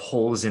there are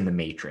holes in the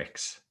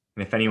matrix.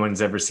 And if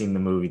anyone's ever seen the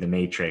movie The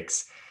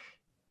Matrix,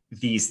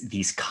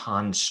 these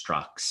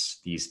constructs,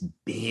 these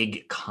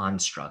big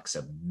constructs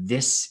of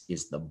this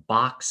is the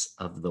box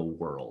of the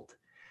world,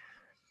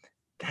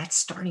 that's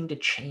starting to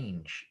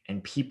change.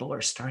 And people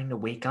are starting to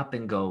wake up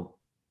and go,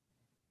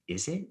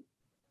 is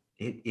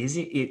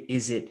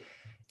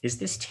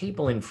this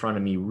table in front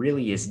of me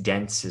really as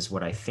dense as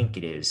what I think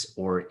it is?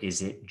 Or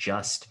is it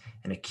just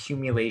an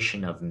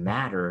accumulation of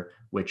matter,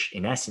 which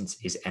in essence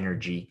is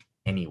energy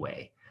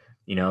anyway?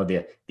 You know,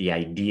 the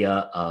idea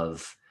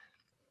of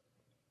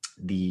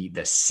the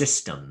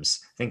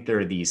systems. I think there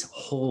are these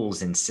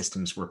holes in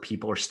systems where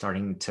people are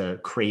starting to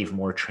crave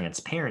more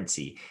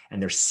transparency, and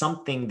there's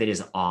something that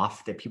is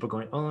off, that people are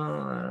going,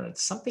 oh,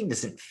 something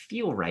doesn't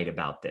feel right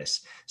about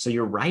this. So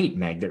you're right,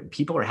 Meg, that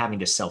people are having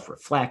to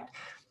self-reflect.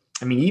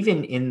 I mean,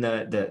 even in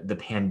the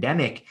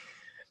pandemic,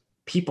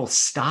 people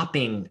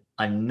stopping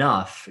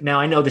enough. Now,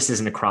 I know this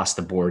isn't across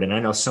the board, and I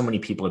know so many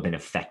people have been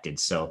affected.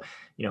 So,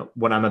 you know,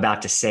 what I'm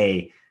about to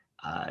say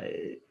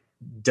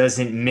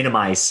doesn't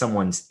minimize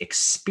someone's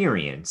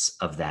experience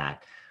of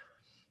that.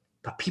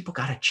 But people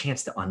got a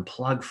chance to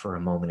unplug for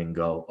a moment and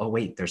go, oh,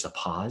 wait, there's a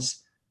pause.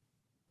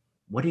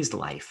 What is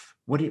life?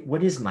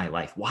 What is my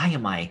life? Why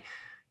am I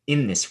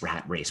in this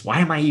rat race? Why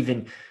am I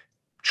even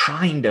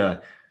trying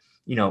to,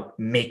 you know,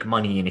 make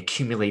money and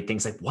accumulate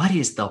things? Like, what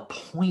is the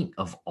point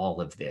of all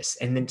of this?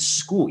 And then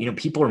school, you know,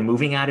 people are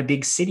moving out of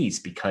big cities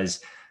because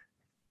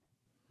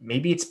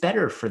maybe it's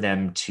better for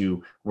them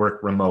to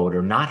work remote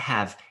or not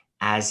have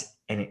as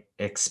an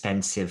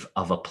expensive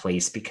of a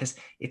place because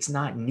it's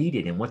not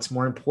needed. And what's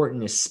more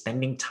important is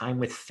spending time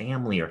with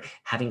family or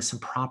having some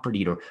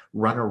property to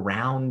run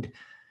around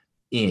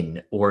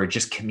in, or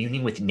just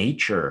communing with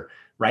nature,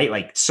 right?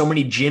 Like so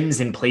many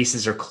gyms and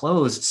places are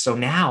closed. So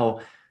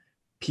now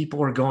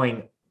people are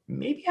going,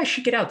 maybe I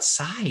should get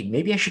outside.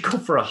 Maybe I should go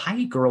for a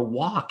hike or a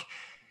walk.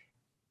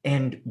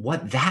 And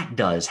what that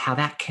does, how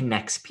that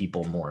connects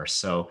people more.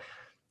 So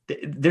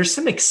there's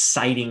some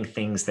exciting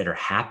things that are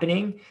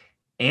happening,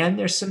 and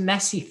there's some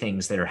messy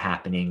things that are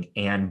happening.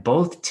 And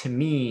both to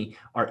me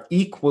are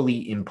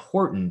equally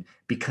important,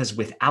 because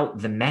without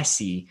the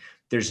messy,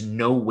 there's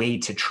no way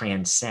to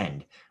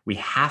transcend. We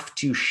have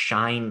to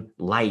shine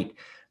light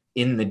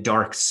in the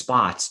dark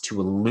spots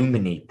to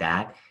illuminate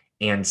that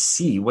and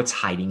see what's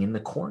hiding in the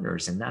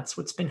corners. And that's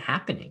what's been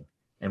happening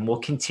and will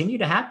continue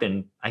to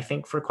happen, I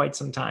think, for quite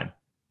some time.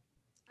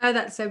 Oh,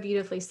 that's so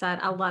beautifully said.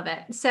 I love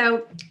it.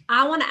 So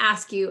I want to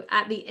ask you,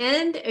 at the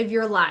end of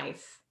your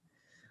life,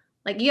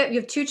 like you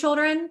have 2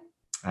 children?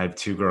 I have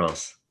 2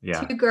 girls.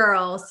 Yeah. 2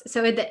 girls.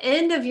 So at the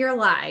end of your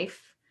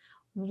life,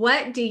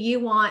 what do you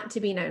want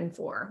to be known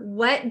for?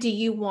 What do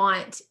you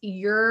want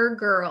your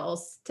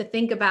girls to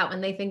think about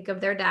when they think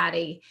of their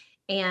daddy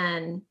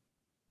and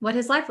what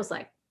his life was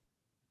like?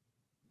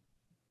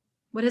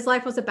 What his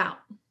life was about?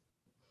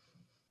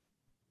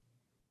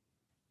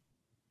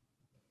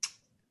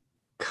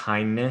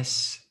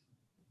 kindness,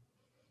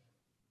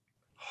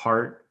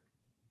 heart,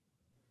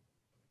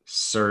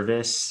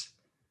 service,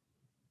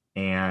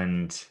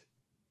 and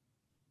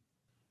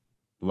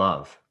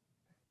love,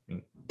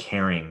 and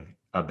caring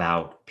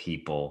about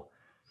people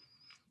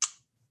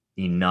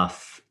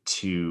enough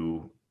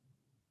to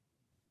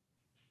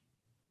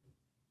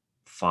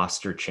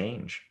foster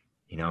change,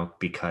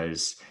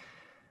 because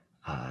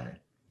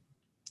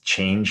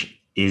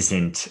change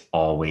isn't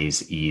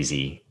always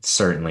easy.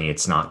 Certainly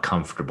it's not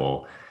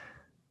comfortable.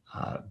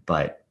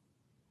 But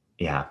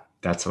yeah,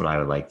 that's what I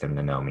would like them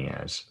to know me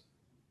as.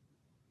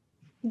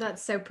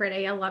 That's so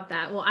pretty. I love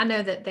that. Well, I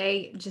know that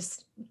they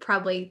just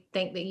probably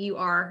think that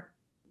you're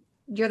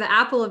the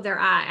apple of their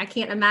eye. I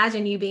can't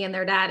imagine you being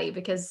their daddy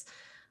because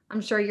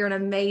I'm sure you're an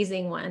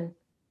amazing one.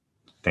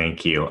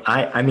 Thank you.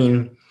 I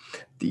mean,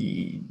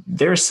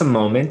 there's some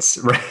moments,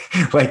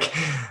 right? Like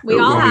We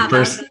all have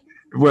them.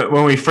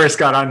 When we first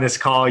got on this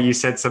call, you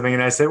said something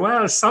and I said,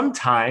 well,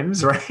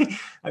 sometimes, right?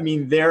 I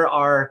mean, there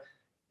are,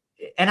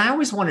 and I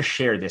always want to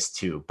share this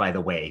too, by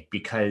the way,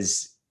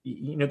 because,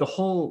 the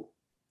whole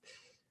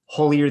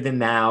holier than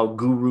thou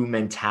guru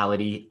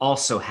mentality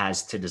also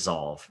has to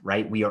dissolve,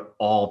 right? We are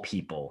all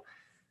people.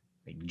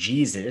 Like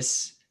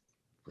Jesus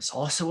was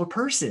also a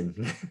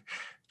person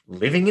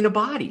living in a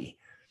body.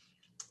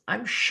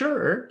 I'm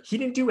sure he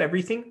didn't do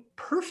everything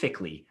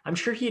perfectly. I'm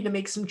sure he had to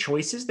make some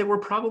choices that were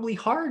probably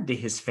hard to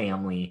his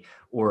family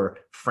or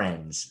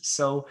friends.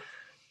 So,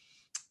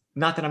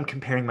 not that I'm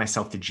comparing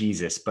myself to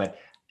Jesus, but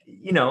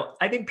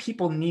I think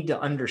people need to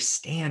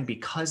understand,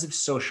 because of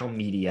social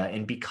media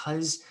and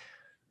because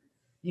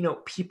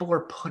people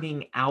are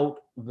putting out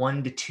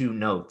 1 to 2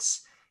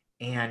 notes,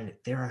 and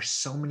there are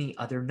so many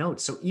other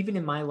notes. So even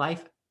in my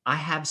life, I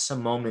have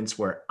some moments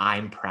where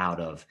I'm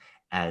proud of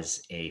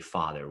as a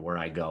father, where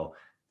I go,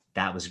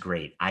 that was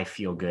great. I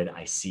feel good.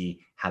 I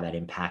see how that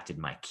impacted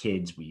my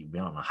kids. We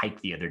went on a hike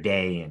the other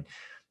day and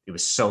it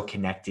was so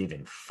connected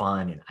and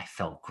fun and I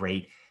felt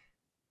great.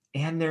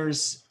 And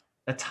there's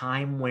a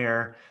time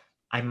where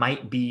I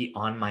might be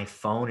on my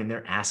phone and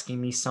they're asking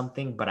me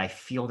something, but I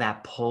feel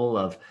that pull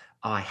of,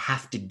 oh, I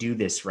have to do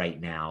this right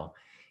now.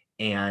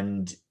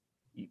 And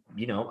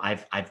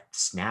I've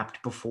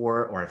snapped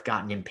before, or I've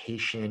gotten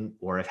impatient,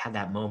 or I've had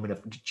that moment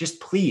of just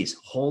please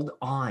hold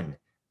on.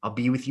 I'll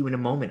be with you in a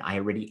moment. I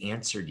already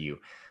answered you,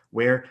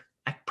 where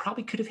I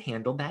probably could have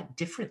handled that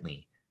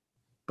differently,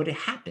 but it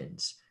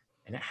happens.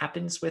 And it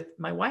happens with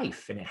my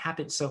wife and it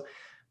happens. So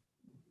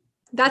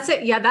that's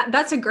it. Yeah,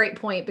 that's a great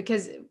point,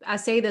 because I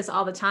say this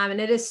all the time and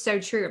it is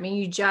so true. I mean,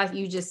 you just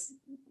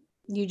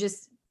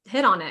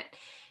hit on it.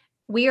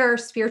 We are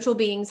spiritual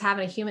beings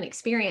having a human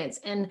experience.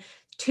 And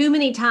too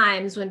many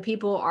times when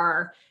people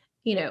are,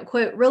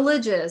 quote,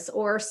 religious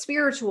or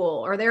spiritual,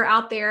 or they're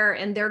out there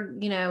and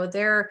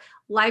their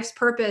life's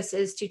purpose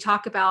is to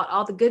talk about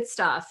all the good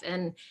stuff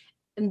and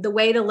the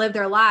way to live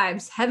their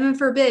lives. Heaven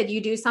forbid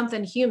you do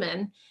something human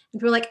and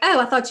people are like, oh,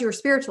 I thought you were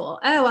spiritual.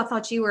 Oh, I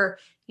thought you were,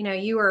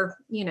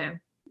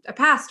 a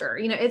pastor.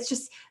 It's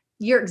just,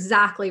 you're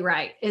exactly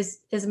right.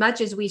 As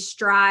much as we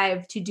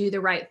strive to do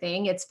the right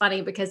thing, it's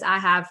funny because I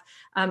have,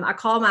 I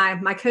call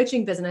my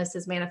coaching business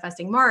is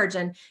Manifesting Marge,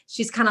 and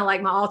she's kind of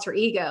like my alter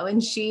ego.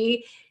 And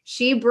she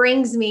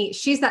brings me,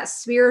 she's that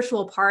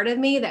spiritual part of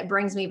me that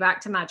brings me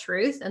back to my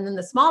truth. And then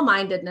the small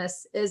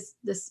mindedness is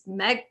this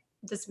Meg,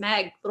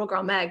 little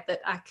girl Meg,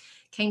 that I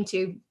came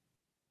to,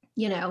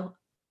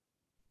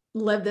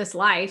 live this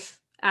life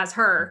as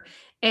her.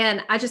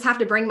 And I just have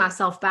to bring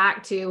myself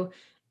back to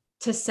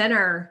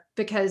center,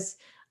 because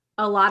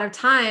a lot of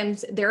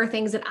times there are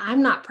things that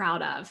I'm not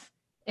proud of.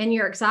 And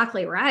you're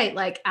exactly right.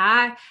 Like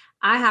I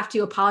have to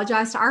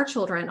apologize to our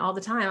children all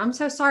the time. I'm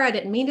so sorry. I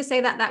didn't mean to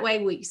say that way.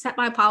 We accept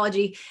my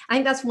apology. I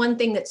think that's one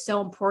thing that's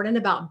so important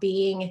about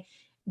being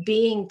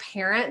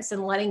parents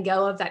and letting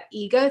go of that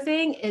ego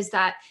thing, is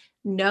that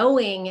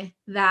knowing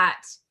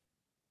that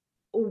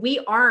we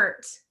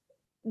aren't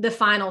the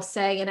final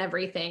say in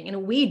everything,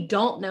 and we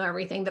don't know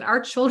everything, that our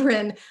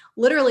children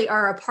literally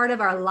are a part of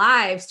our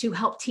lives to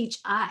help teach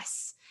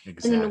us.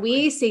 Exactly. And then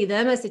we see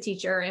them as a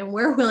teacher and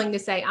we're willing to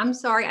say, I'm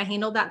sorry, I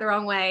handled that the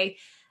wrong way.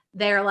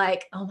 They're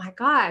like, oh my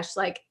gosh,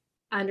 like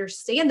I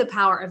understand the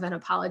power of an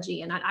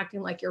apology and not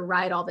acting like you're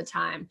right all the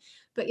time.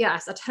 But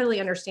yes, I totally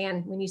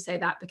understand when you say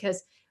that,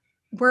 because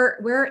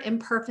we're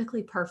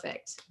imperfectly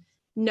perfect.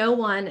 No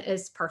one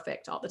is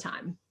perfect all the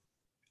time.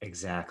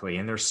 Exactly.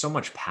 And there's so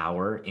much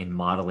power in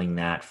modeling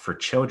that for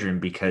children,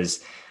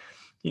 because,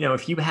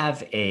 if you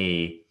have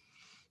a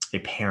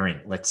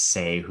parent, let's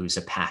say, who's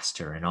a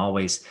pastor and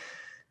always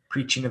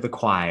preaching to the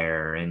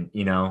choir, and,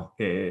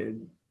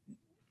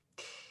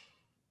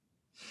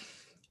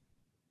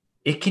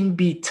 it can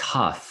be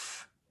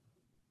tough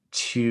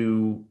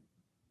to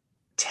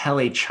tell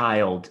a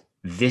child,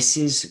 this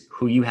is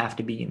who you have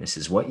to be and this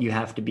is what you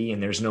have to be,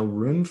 and there's no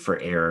room for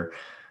error,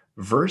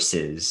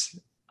 versus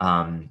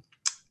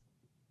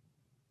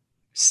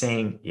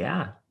saying,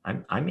 yeah,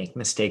 I make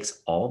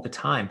mistakes all the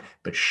time,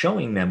 but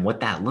showing them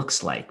what that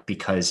looks like,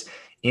 because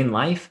in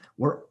life,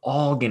 we're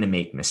all going to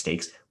make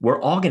mistakes.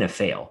 We're all going to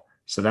fail.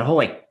 So that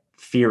whole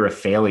fear of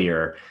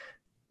failure,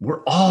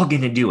 we're all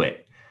going to do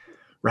it,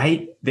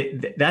 right?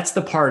 That's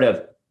the part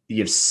of, you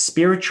have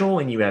spiritual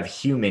and you have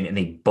human, and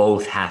they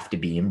both have to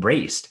be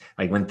embraced.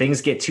 Like when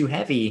things get too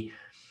heavy,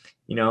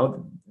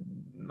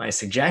 my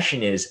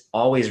suggestion is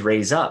always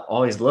raise up,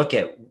 always look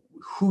at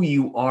who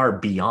you are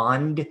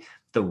beyond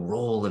the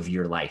role of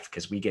your life,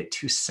 because we get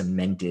too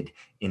cemented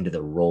into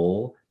the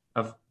role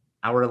of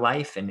our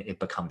life and it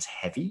becomes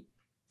heavy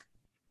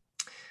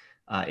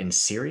and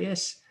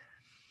serious.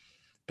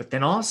 But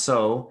then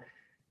also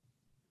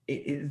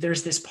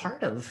there's this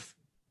part of,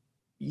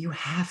 you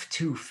have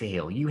to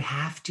fail. You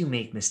have to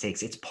make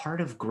mistakes. It's part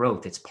of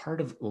growth. It's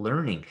part of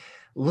learning.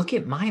 Look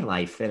at my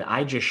life that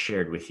I just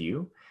shared with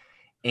you.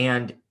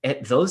 And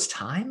at those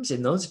times,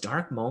 in those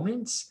dark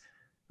moments,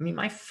 I mean,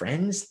 my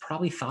friends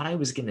probably thought I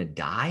was going to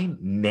die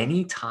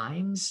many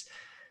times.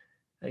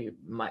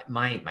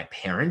 My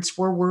parents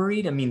were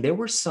worried. I mean, there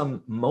were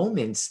some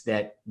moments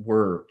that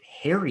were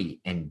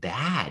hairy and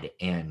bad,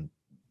 and,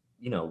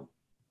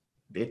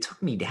 it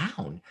took me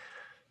down.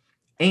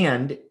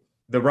 And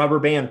the rubber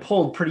band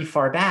pulled pretty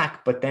far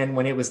back, but then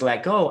when it was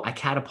let go, I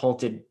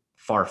catapulted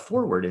far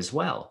forward as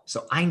well.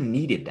 So I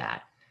needed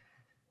that.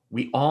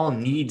 We all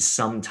need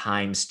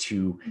sometimes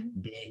to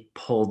be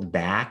pulled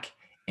back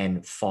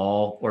and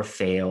fall or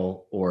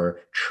fail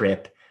or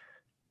trip,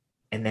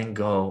 and then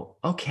go,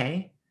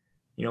 okay.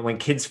 When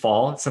kids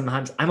fall,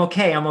 sometimes I'm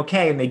okay.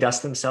 And they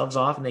dust themselves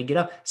off and they get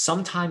up.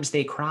 Sometimes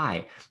they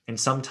cry, and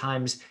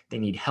sometimes they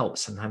need help.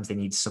 Sometimes they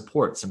need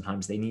support.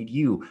 Sometimes they need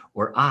you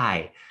or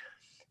I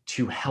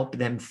to help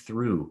them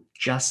through.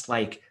 Just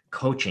like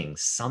coaching,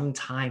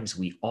 sometimes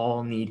we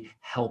all need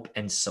help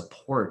and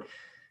support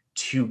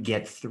to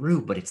get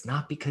through, but it's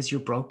not because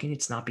you're broken.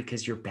 It's not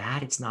because you're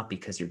bad. It's not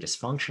because you're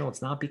dysfunctional.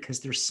 It's not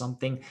because there's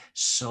something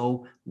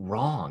so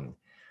wrong.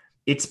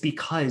 It's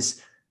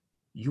because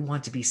you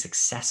want to be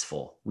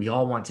successful. We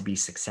all want to be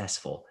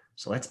successful.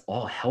 So let's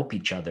all help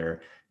each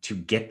other to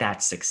get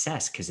that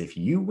success, because if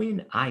you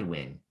win, I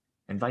win,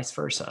 and vice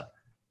versa.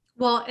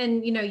 Well,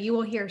 and you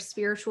will hear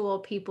spiritual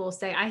people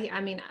say, I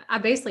mean, I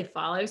basically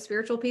follow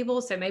spiritual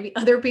people. So maybe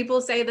other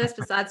people say this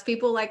besides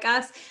people like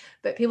us,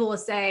 but people will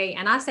say,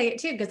 and I say it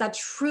too, because I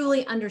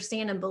truly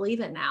understand and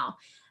believe it now,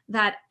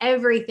 that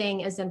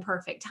everything is in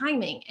perfect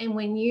timing. And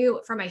when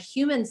you, from a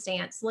human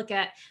stance, look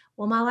at,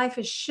 well, my life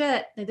is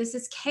shit, this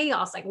is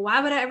chaos. Like,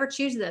 why would I ever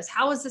choose this?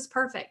 How is this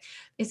perfect?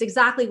 It's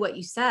exactly what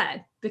you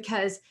said,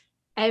 because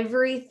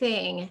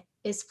everything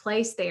is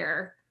placed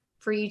there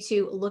for you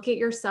to look at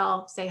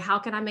yourself, say, how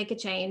can I make a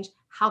change?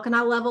 How can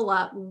I level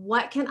up?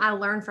 What can I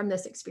learn from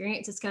this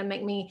experience? It's going to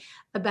make me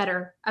a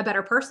better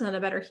person and a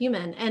better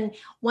human. And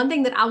one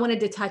thing that I wanted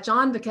to touch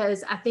on,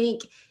 because I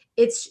think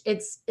it's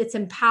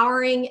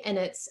empowering and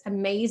it's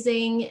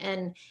amazing,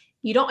 and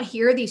you don't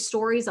hear these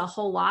stories a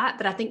whole lot,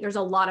 but I think there's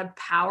a lot of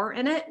power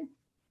in it.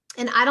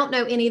 And I don't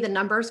know any of the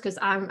numbers because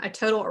I'm a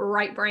total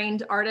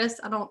right-brained artist.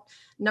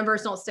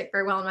 Numbers don't stick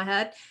very well in my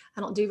head.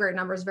 I don't do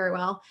numbers very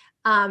well.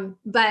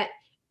 But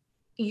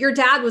your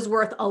dad was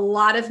worth a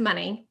lot of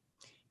money,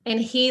 and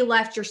he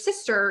left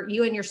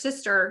you and your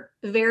sister,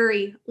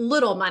 very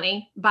little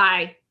money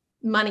by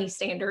money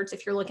standards,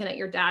 if you're looking at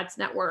your dad's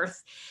net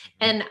worth.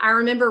 And I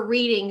remember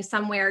reading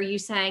somewhere you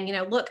saying,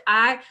 look,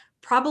 I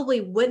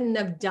probably wouldn't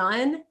have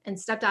done and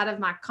stepped out of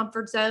my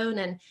comfort zone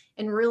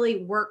and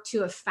really worked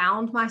to have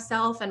found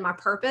myself and my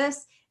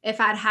purpose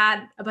if I'd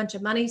had a bunch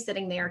of money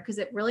sitting there, because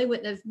it really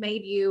wouldn't have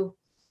made you,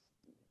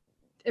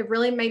 it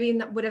really maybe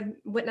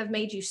wouldn't have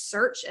made you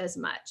search as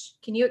much.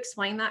 Can you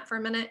explain that for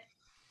a minute?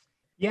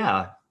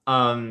 Yeah.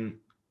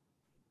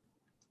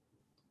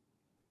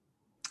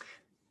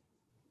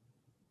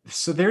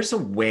 So there's a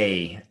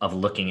way of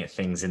looking at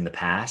things in the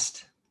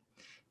past.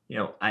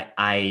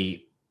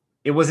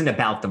 It wasn't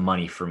about the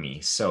money for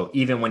me. So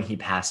even when he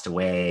passed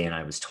away and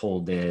I was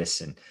told this,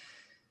 and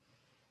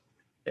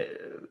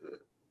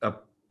a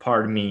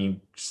part of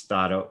me just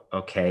thought, oh,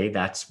 okay,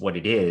 that's what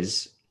it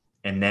is.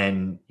 And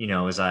then,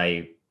 as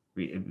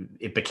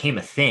it became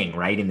a thing,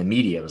 right? In the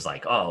media, it was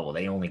like, oh, well,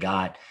 they only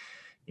got,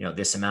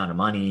 this amount of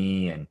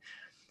money. And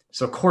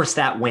so of course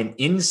that went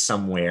in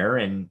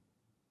somewhere,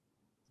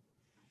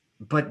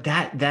 but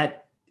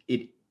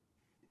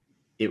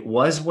it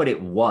was what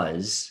it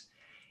was.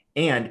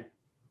 And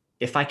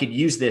if I could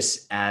use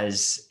this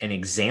as an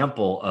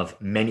example of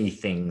many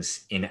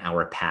things in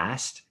our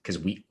past, because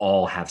we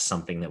all have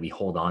something that we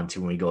hold on to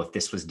when we go, if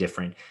this was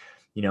different,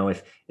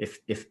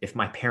 if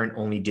my parent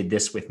only did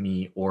this with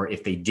me, or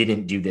if they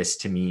didn't do this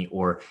to me,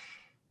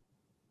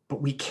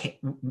 but we can't,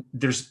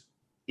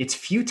 it's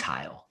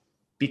futile,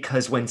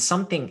 because when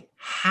something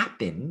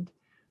happened,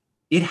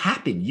 it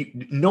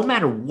happened. No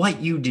matter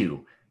what you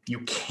do, you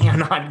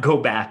cannot go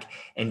back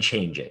and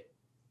change it,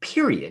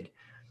 period.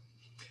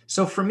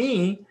 So for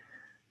me,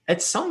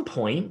 at some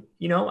point,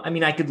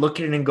 I could look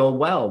at it and go,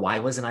 well, why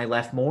wasn't I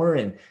left more?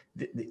 And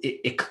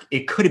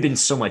it could have been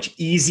so much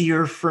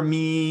easier for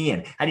me,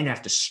 and I didn't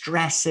have to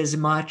stress as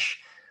much.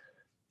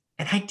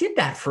 And I did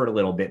that for a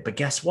little bit, but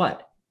guess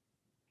what?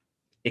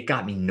 It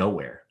got me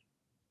nowhere.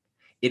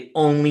 It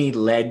only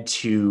led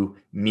to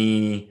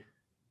me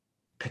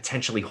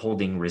potentially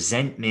holding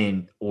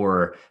resentment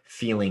or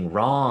feeling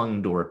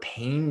wronged or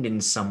pained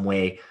in some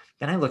way,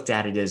 then I looked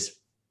at it as,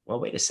 well,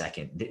 wait a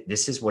second,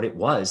 this is what it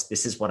was.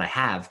 This is what I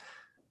have.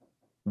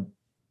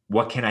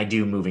 What can I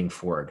do moving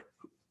forward?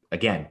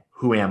 Again,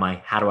 who am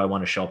I? How do I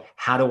want to show up?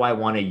 How do I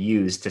want to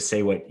use, to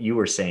say what you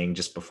were saying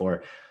just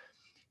before?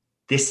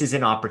 This is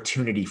an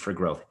opportunity for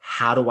growth.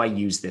 How do I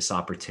use this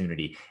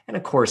opportunity? And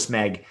of course,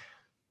 Meg,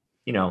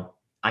 you know,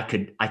 I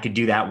could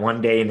do that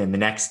one day, and then the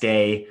next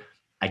day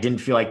I didn't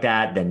feel like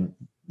that. Then,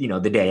 you know,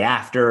 the day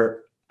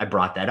after I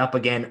brought that up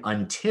again,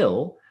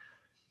 until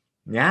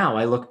now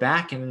I look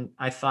back and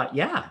I thought,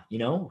 yeah, you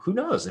know, who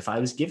knows if I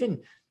was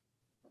given,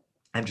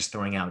 I'm just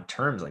throwing out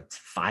terms like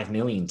 5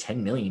 million,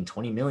 10 million,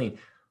 20 million,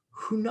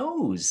 who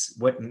knows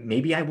what,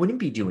 maybe I wouldn't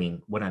be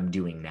doing what I'm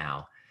doing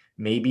now.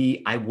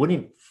 Maybe I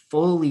wouldn't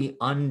fully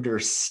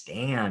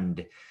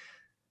understand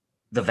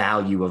the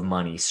value of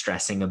money,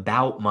 stressing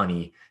about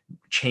money,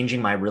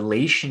 changing my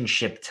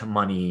relationship to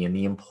money, and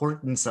the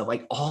importance of,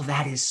 like, all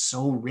that is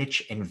so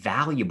rich and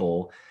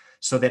valuable,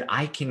 so that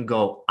I can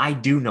go, I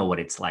do know what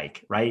it's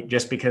like, right?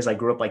 Just because I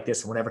grew up like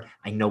this and whatever,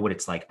 I know what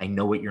it's like. I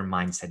know what your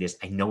mindset is.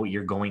 I know what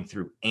you're going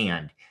through.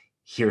 And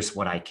here's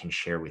what I can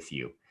share with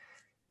you.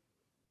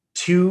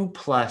 2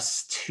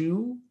 +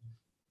 2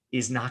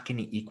 is not going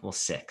to equal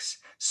 6.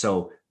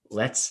 So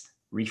let's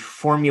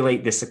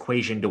reformulate this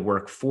equation to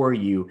work for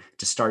you,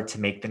 to start to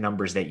make the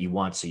numbers that you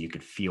want, so you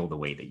could feel the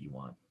way that you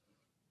want.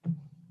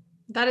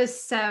 That is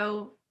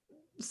so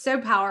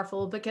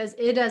powerful, because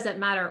it doesn't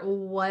matter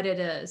what it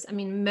is. I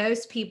mean,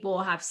 most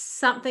people have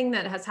something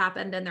that has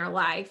happened in their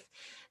life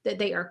that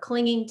they are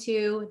clinging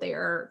to. They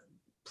are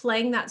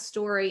playing that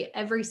story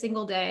every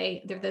single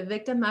day. They're the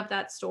victim of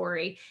that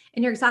story.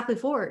 And you're exactly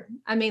forward.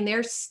 I mean,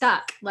 they're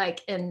stuck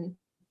like in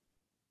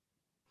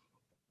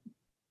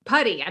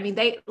putty. I mean,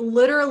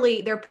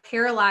 they're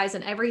paralyzed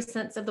in every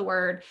sense of the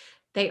word.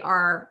 They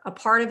are a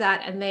part of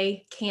that, and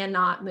they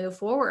cannot move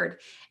forward.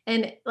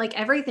 And like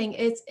everything,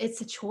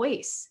 it's a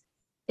choice.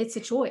 It's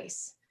a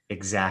choice.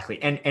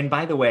 Exactly. And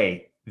by the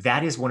way,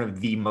 that is one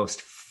of the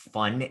most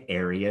fun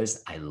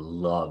areas I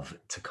love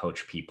to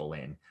coach people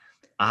in.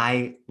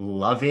 I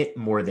love it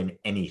more than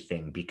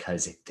anything,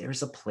 because if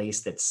there's a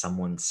place that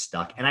someone's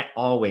stuck, and I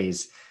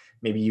always,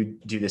 maybe you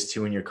do this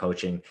too in your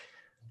coaching,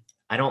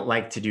 I don't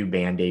like to do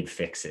Band-Aid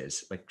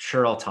fixes. Like,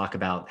 sure, I'll talk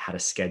about how to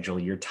schedule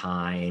your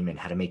time and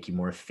how to make you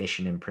more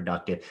efficient and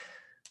productive.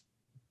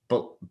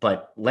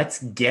 But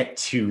let's get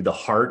to the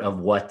heart of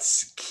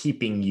what's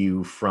keeping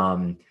you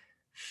from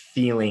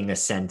feeling a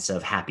sense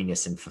of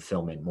happiness and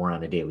fulfillment more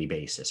on a daily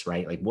basis,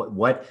 right? Like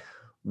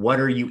what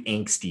are you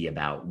angsty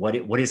about?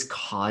 What is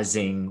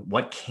causing,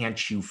 what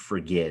can't you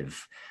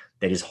forgive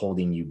that is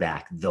holding you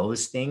back?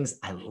 Those things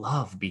I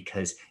love,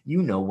 because,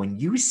 you know, when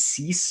you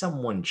see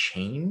someone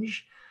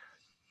change,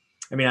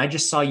 I mean, I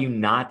just saw you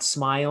not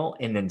smile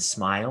and then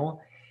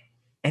smile.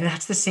 And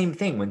that's the same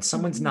thing when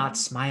someone's not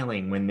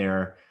smiling,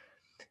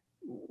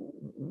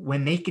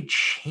 when they could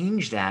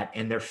change that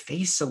and their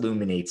face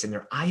illuminates and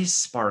their eyes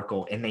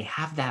sparkle and they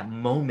have that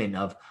moment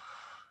of,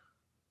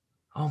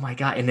 oh my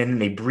God, and then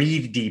they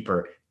breathe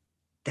deeper.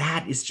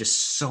 That is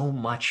just so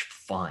much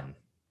fun.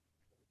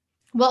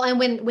 Well, and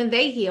when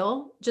they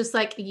heal, just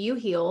like you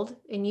healed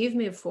and you've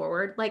moved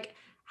forward, like,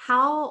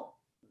 how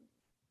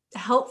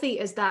healthy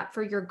is that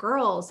for your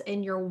girls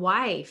and your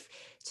wife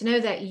to know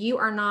that you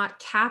are not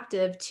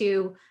captive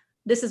to,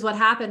 this is what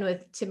happened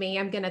to me,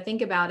 I'm going to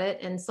think about it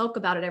and sulk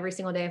about it every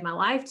single day of my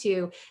life,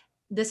 to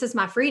this is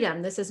my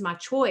freedom, this is my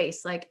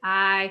choice. Like,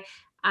 I'm,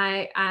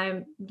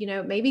 you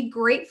know, maybe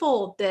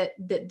grateful that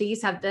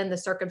these have been the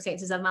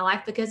circumstances of my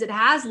life, because it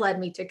has led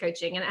me to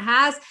coaching, and it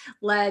has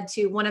led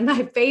to one of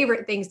my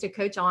favorite things to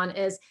coach on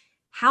is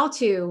how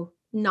to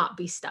not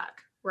be stuck.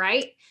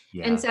 Right.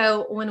 Yeah. And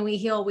so when we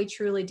heal, we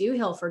truly do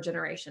heal for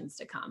generations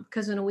to come,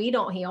 because when we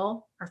don't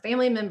heal, our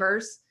family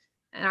members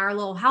and our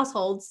little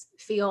households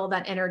feel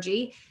that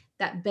energy,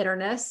 that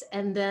bitterness,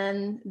 and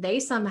then they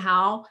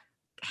somehow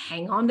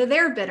hang on to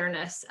their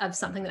bitterness of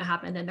something that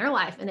happened in their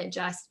life. And it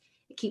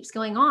keeps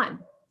going on.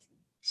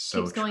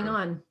 Keeps going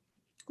on.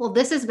 Well,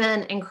 this has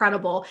been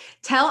incredible.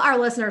 Tell our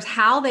listeners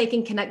how they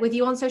can connect with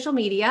you on social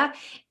media,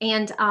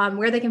 and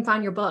where they can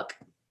find your book.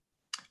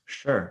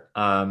 Sure.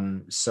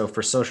 So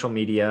for social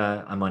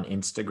media, I'm on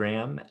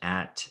Instagram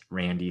at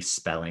Randy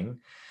Spelling.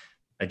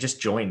 I just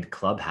joined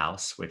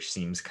Clubhouse, which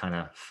seems kind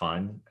of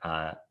fun.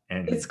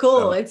 And it's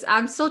cool.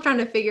 I'm still trying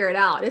to figure it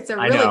out. It's a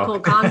really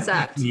cool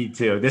concept. Me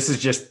too. This is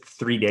just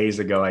 3 days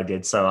ago I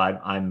did. So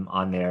I'm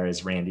on there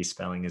as Randy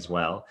Spelling as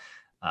well.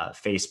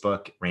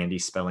 Facebook, Randy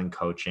Spelling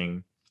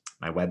Coaching.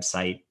 My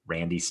website,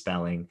 Randy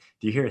Spelling.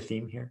 Do you hear a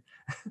theme here?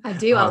 I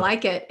do. I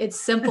like it. It's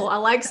simple. I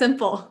like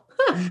simple.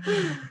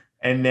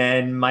 And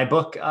then my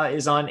book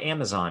is on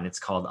Amazon. It's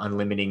called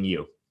Unlimiting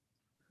You.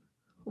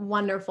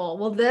 Wonderful.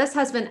 Well, this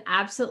has been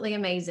absolutely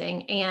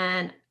amazing.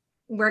 And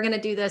we're going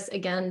to do this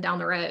again down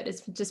the road.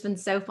 It's just been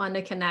so fun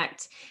to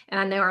connect. And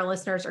I know our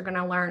listeners are going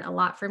to learn a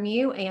lot from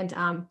you, and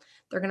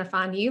they're going to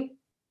find you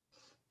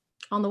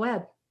on the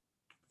web.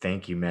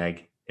 Thank you,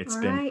 Meg. It's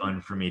been fun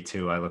for me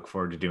too. I look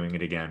forward to doing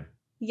it again.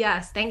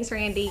 Yes. Thanks,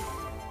 Randy.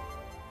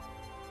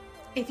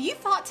 If you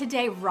thought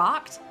today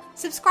rocked,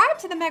 subscribe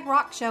to the Meg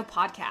Rock Show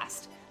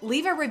podcast.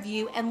 Leave a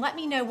review and let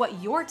me know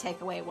what your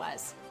takeaway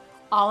was.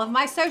 All of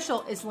my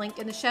social is linked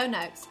in the show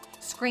notes.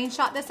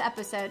 Screenshot this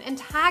episode and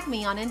tag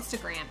me on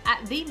Instagram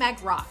at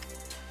 @TheMegRock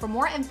for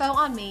more info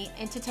on me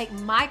and to take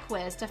my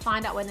quiz to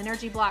find out what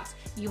energy blocks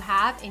you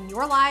have in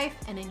your life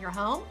and in your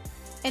home,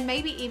 and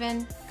maybe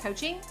even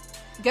coaching.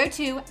 Go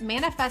to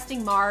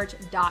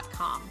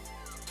manifestingmarge.com.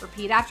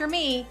 Repeat after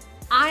me.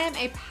 I am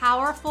a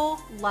powerful,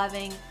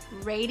 loving,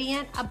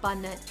 radiant,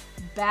 abundant,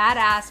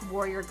 badass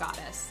warrior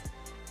goddess.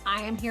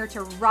 I am here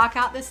to rock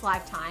out this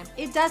lifetime.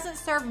 It doesn't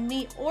serve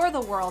me or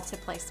the world to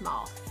play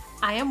small.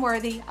 I am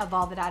worthy of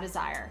all that I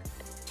desire.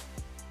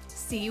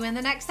 See you in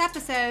the next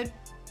episode.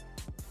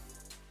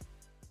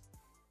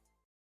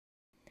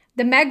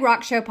 The Meg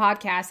Rock Show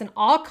podcast and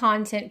all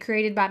content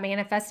created by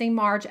Manifesting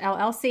Marge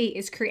LLC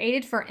is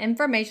created for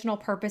informational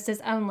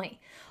purposes only.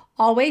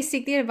 Always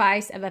seek the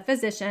advice of a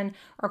physician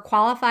or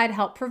qualified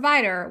health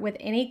provider with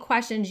any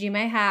questions you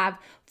may have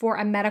for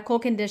a medical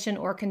condition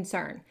or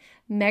concern.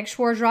 Meg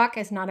Schwarzrock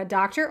is not a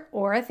doctor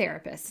or a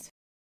therapist.